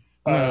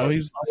 no, he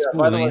was the yeah, school.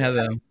 by the And he way- had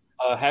a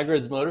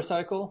Hagrid's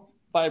motorcycle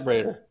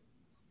vibrator.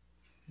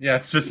 Yeah,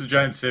 it's just a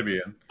giant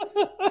Sibian.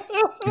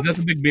 Is that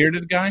the big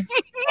bearded guy?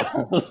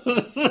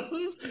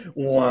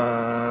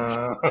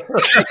 Wow.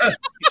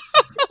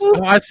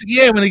 Oh,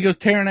 yeah, when he goes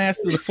tearing ass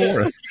through the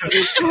forest.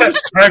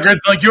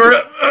 Hagrid's like, you're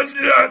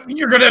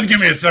going to have to give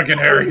me a second,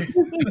 Harry.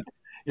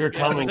 You're Yeah,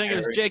 coming. the thing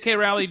is, Harry. J.K.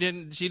 Rowling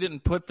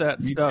didn't put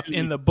that Me stuff too.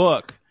 in the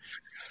book.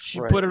 She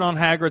Right. put it on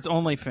Hagrid's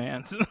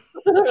OnlyFans.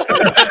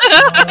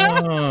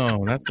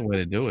 Oh, that's the way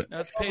to do it.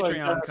 That's Oh my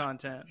Patreon God.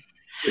 content.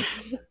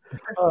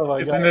 Oh my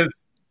It's god. in his,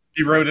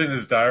 he wrote it in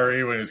his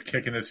diary when he was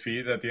kicking his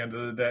feet at the end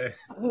of the day.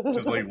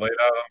 Just like laid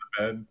out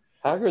on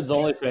Hagrid's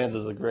OnlyFans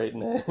is a great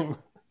name.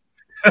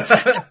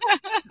 the bed.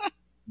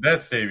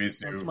 That's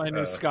Davey's new. That's my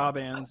new ska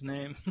band's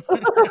name.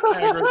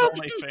 Hagrid's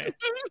OnlyFans.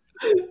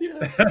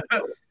 Yeah.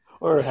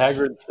 Or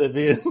Hagrid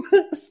Sibian.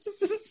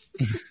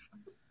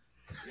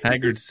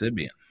 Haggard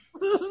Sibian.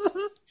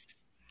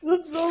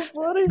 That's so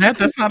funny. Matt,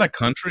 that's not a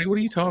country. What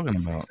are you talking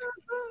about?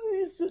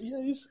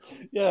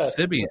 Yeah,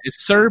 Sibian.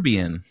 It's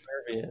Serbian.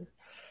 Serbian.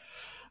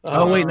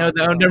 Oh wait, no,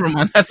 never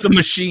mind. That's the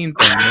machine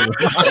thing. I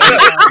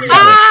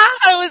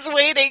was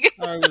waiting.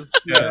 I was,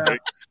 Yeah.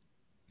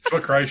 That's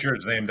what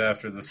Kreischer's named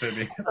after, the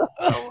Sibian.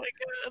 Oh my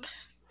god.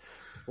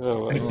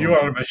 Oh, wow. You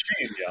are a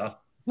machine, yeah.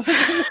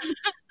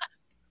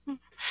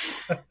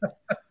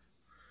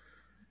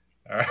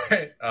 All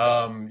right.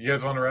 You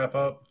guys want to wrap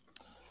up?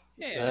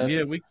 yeah.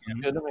 Yeah, we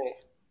can. Good to me.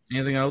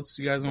 Anything else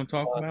you guys want to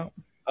talk about?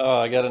 Oh,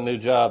 I got a new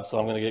job, so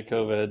I'm going to get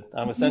COVID.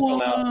 I'm essential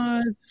now.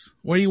 What?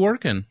 Where are you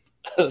working?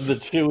 The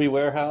Chewy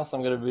warehouse.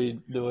 I'm going to be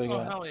doing.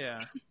 Oh, hell yeah.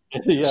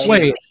 Yeah,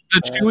 Wait,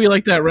 the Chewy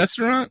like that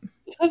restaurant?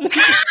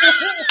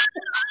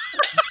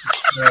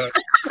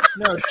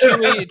 No,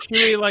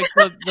 Chewy like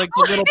the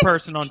little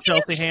person on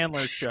Chelsea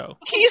Handler's show.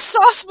 He's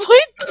sauce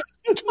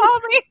point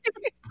Tommy.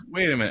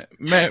 Wait a minute,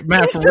 Matt,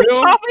 He's for been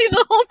real? Tommy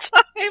the whole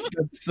time.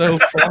 That's so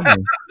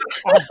funny.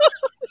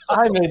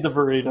 I made the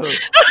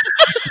burritos.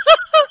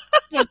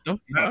 What the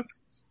fuck?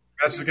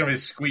 That's just gonna be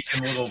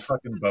squeaking little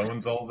fucking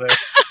bones all day.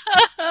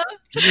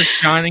 You're just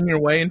shining your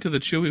way into the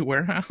Chewy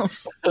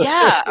warehouse.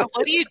 Yeah.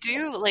 What do you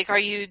do? Like, are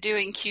you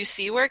doing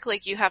QC work?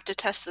 Like, you have to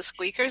test the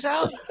squeakers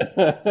out?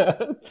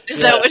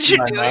 Is that what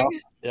you're doing?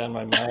 Yeah, in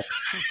my mouth.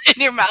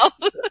 In your mouth?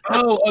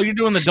 Oh, you're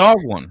doing the dog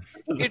one.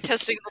 You're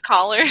testing the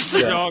collars?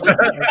 Yeah. Dog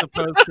as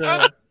opposed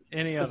to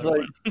any It's other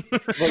like,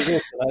 one.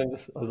 listen,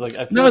 I was like,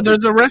 I feel No, like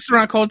there's a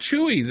restaurant called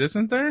Chewy's,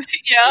 isn't there?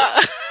 Yeah.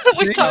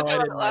 We See? talked No, I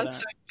about it didn't know last that.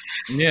 time.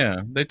 Yeah,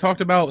 they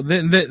talked about.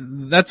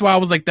 That's why I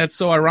was like, that's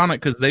so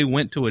ironic because they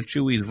went to a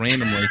Chewy's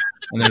randomly,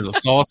 and there's a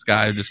sauce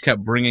guy who just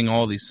kept bringing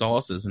all these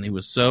sauces, and he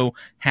was so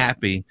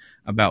happy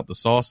about the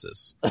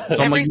sauces. So I'm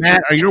like, Everything-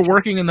 Matt, are you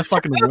working in the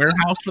fucking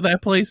warehouse for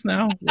that place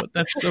now? What?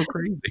 That's so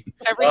crazy.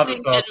 Everything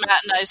in sauce.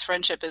 Matt and I's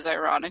friendship is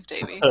ironic,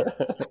 Davey.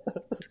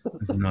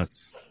 It's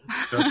nuts.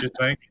 Don't you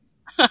think?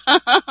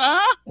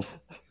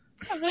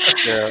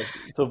 yeah.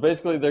 So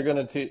basically, they're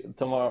going to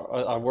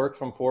tomorrow. I work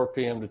from 4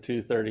 p.m. to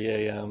 2:30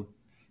 a.m.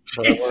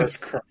 But Jesus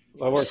Christ.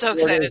 I work So 4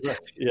 excited. days-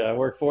 yeah, I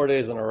work 4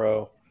 days in a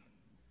row.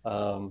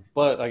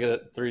 But I get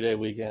a 3-day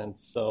weekend,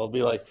 so it'll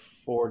be like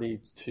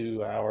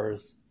 42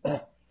 hours. You're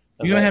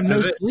gonna have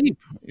no Do they- sleep.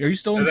 Are you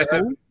still in do they have-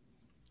 school?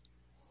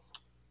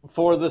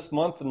 For this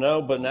month,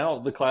 no, but now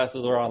the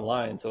classes are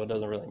online, so it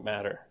doesn't really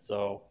matter.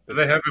 So Do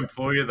they have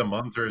Employee of the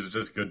Month, or is it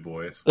just Good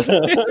Boys? On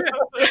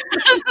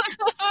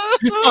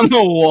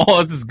the wall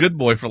is this good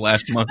boy for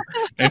last month.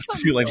 I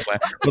see like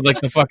with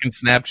like the fucking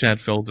Snapchat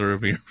filter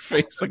over your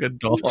face like a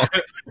dog.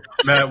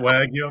 Matt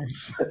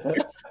Wagyums.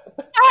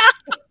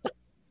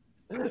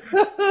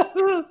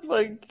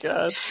 my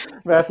God,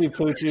 Matthew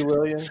Pucci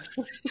Williams.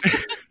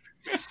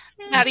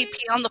 Matty P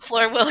on the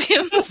floor,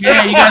 Williams.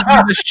 Yeah, you guys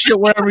can just shit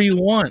wherever you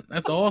want.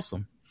 That's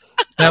awesome.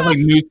 Have like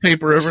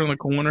newspaper over in the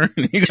corner,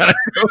 and you gotta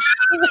go.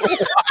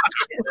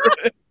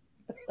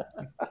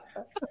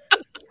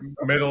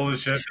 Middle of the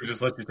shift, they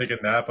just let you take a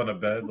nap on a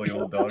bed like a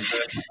little dog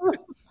bed.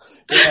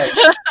 Yeah,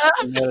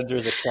 the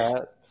manager's a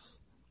cat.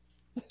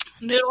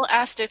 Noodle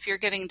asked if you're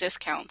getting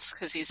discounts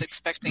because he's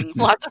expecting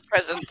lots of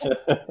presents.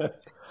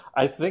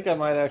 I think I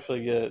might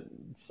actually get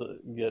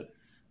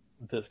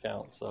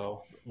discount.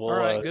 So we'll, All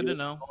right, good to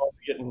know. we'll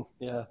be getting,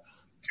 yeah.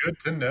 Good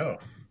to know.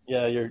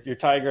 Yeah, your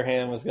Tiger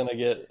Ham is going to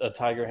get a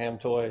Tiger Ham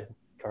toy,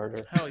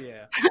 Carter. Hell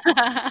yeah.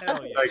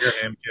 Hell yeah. Tiger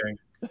Ham King.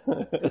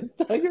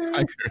 Tiger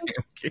Ham. Tiger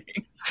Ham King.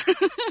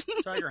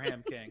 Tiger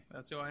Ham King.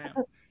 That's who I am.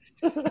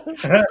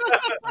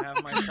 I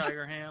have my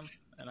Tiger Ham,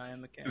 and I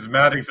am the king. Is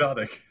Matt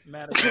exotic?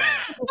 Matt is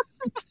right.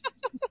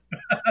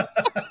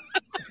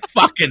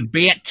 Fucking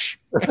bitch.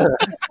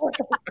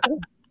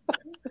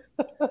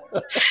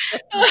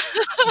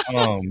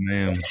 Oh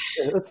man.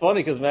 It's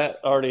funny because Matt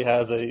already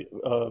has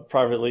a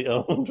privately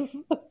owned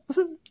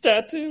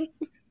tattoo.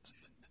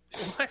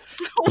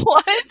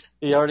 What?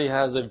 He already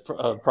has a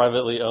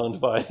privately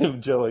owned by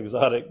him Joe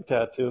Exotic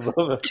tattoo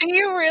above Do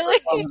you really?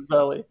 his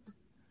belly.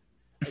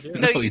 I do. No,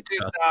 No, you he do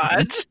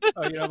doesn't. not.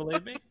 Oh, you don't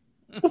believe me?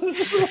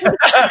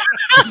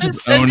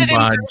 is Send owned it in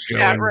by group Joe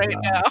chat right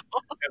Exotic. now.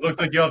 It looks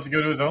like you'll have to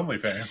go to his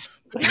OnlyFans.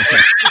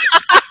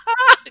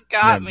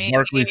 Got me.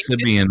 Barkley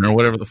Sibian or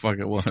whatever the fuck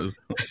it was.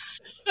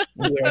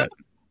 Yeah.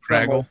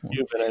 Fraggle. It's not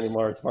Cuban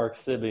anymore. It's Mark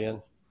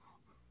Sibian.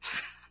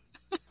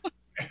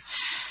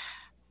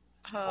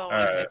 Oh, All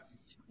my right.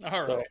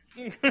 All right.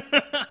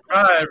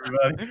 Bye,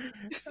 everybody.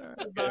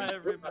 Bye,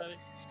 everybody.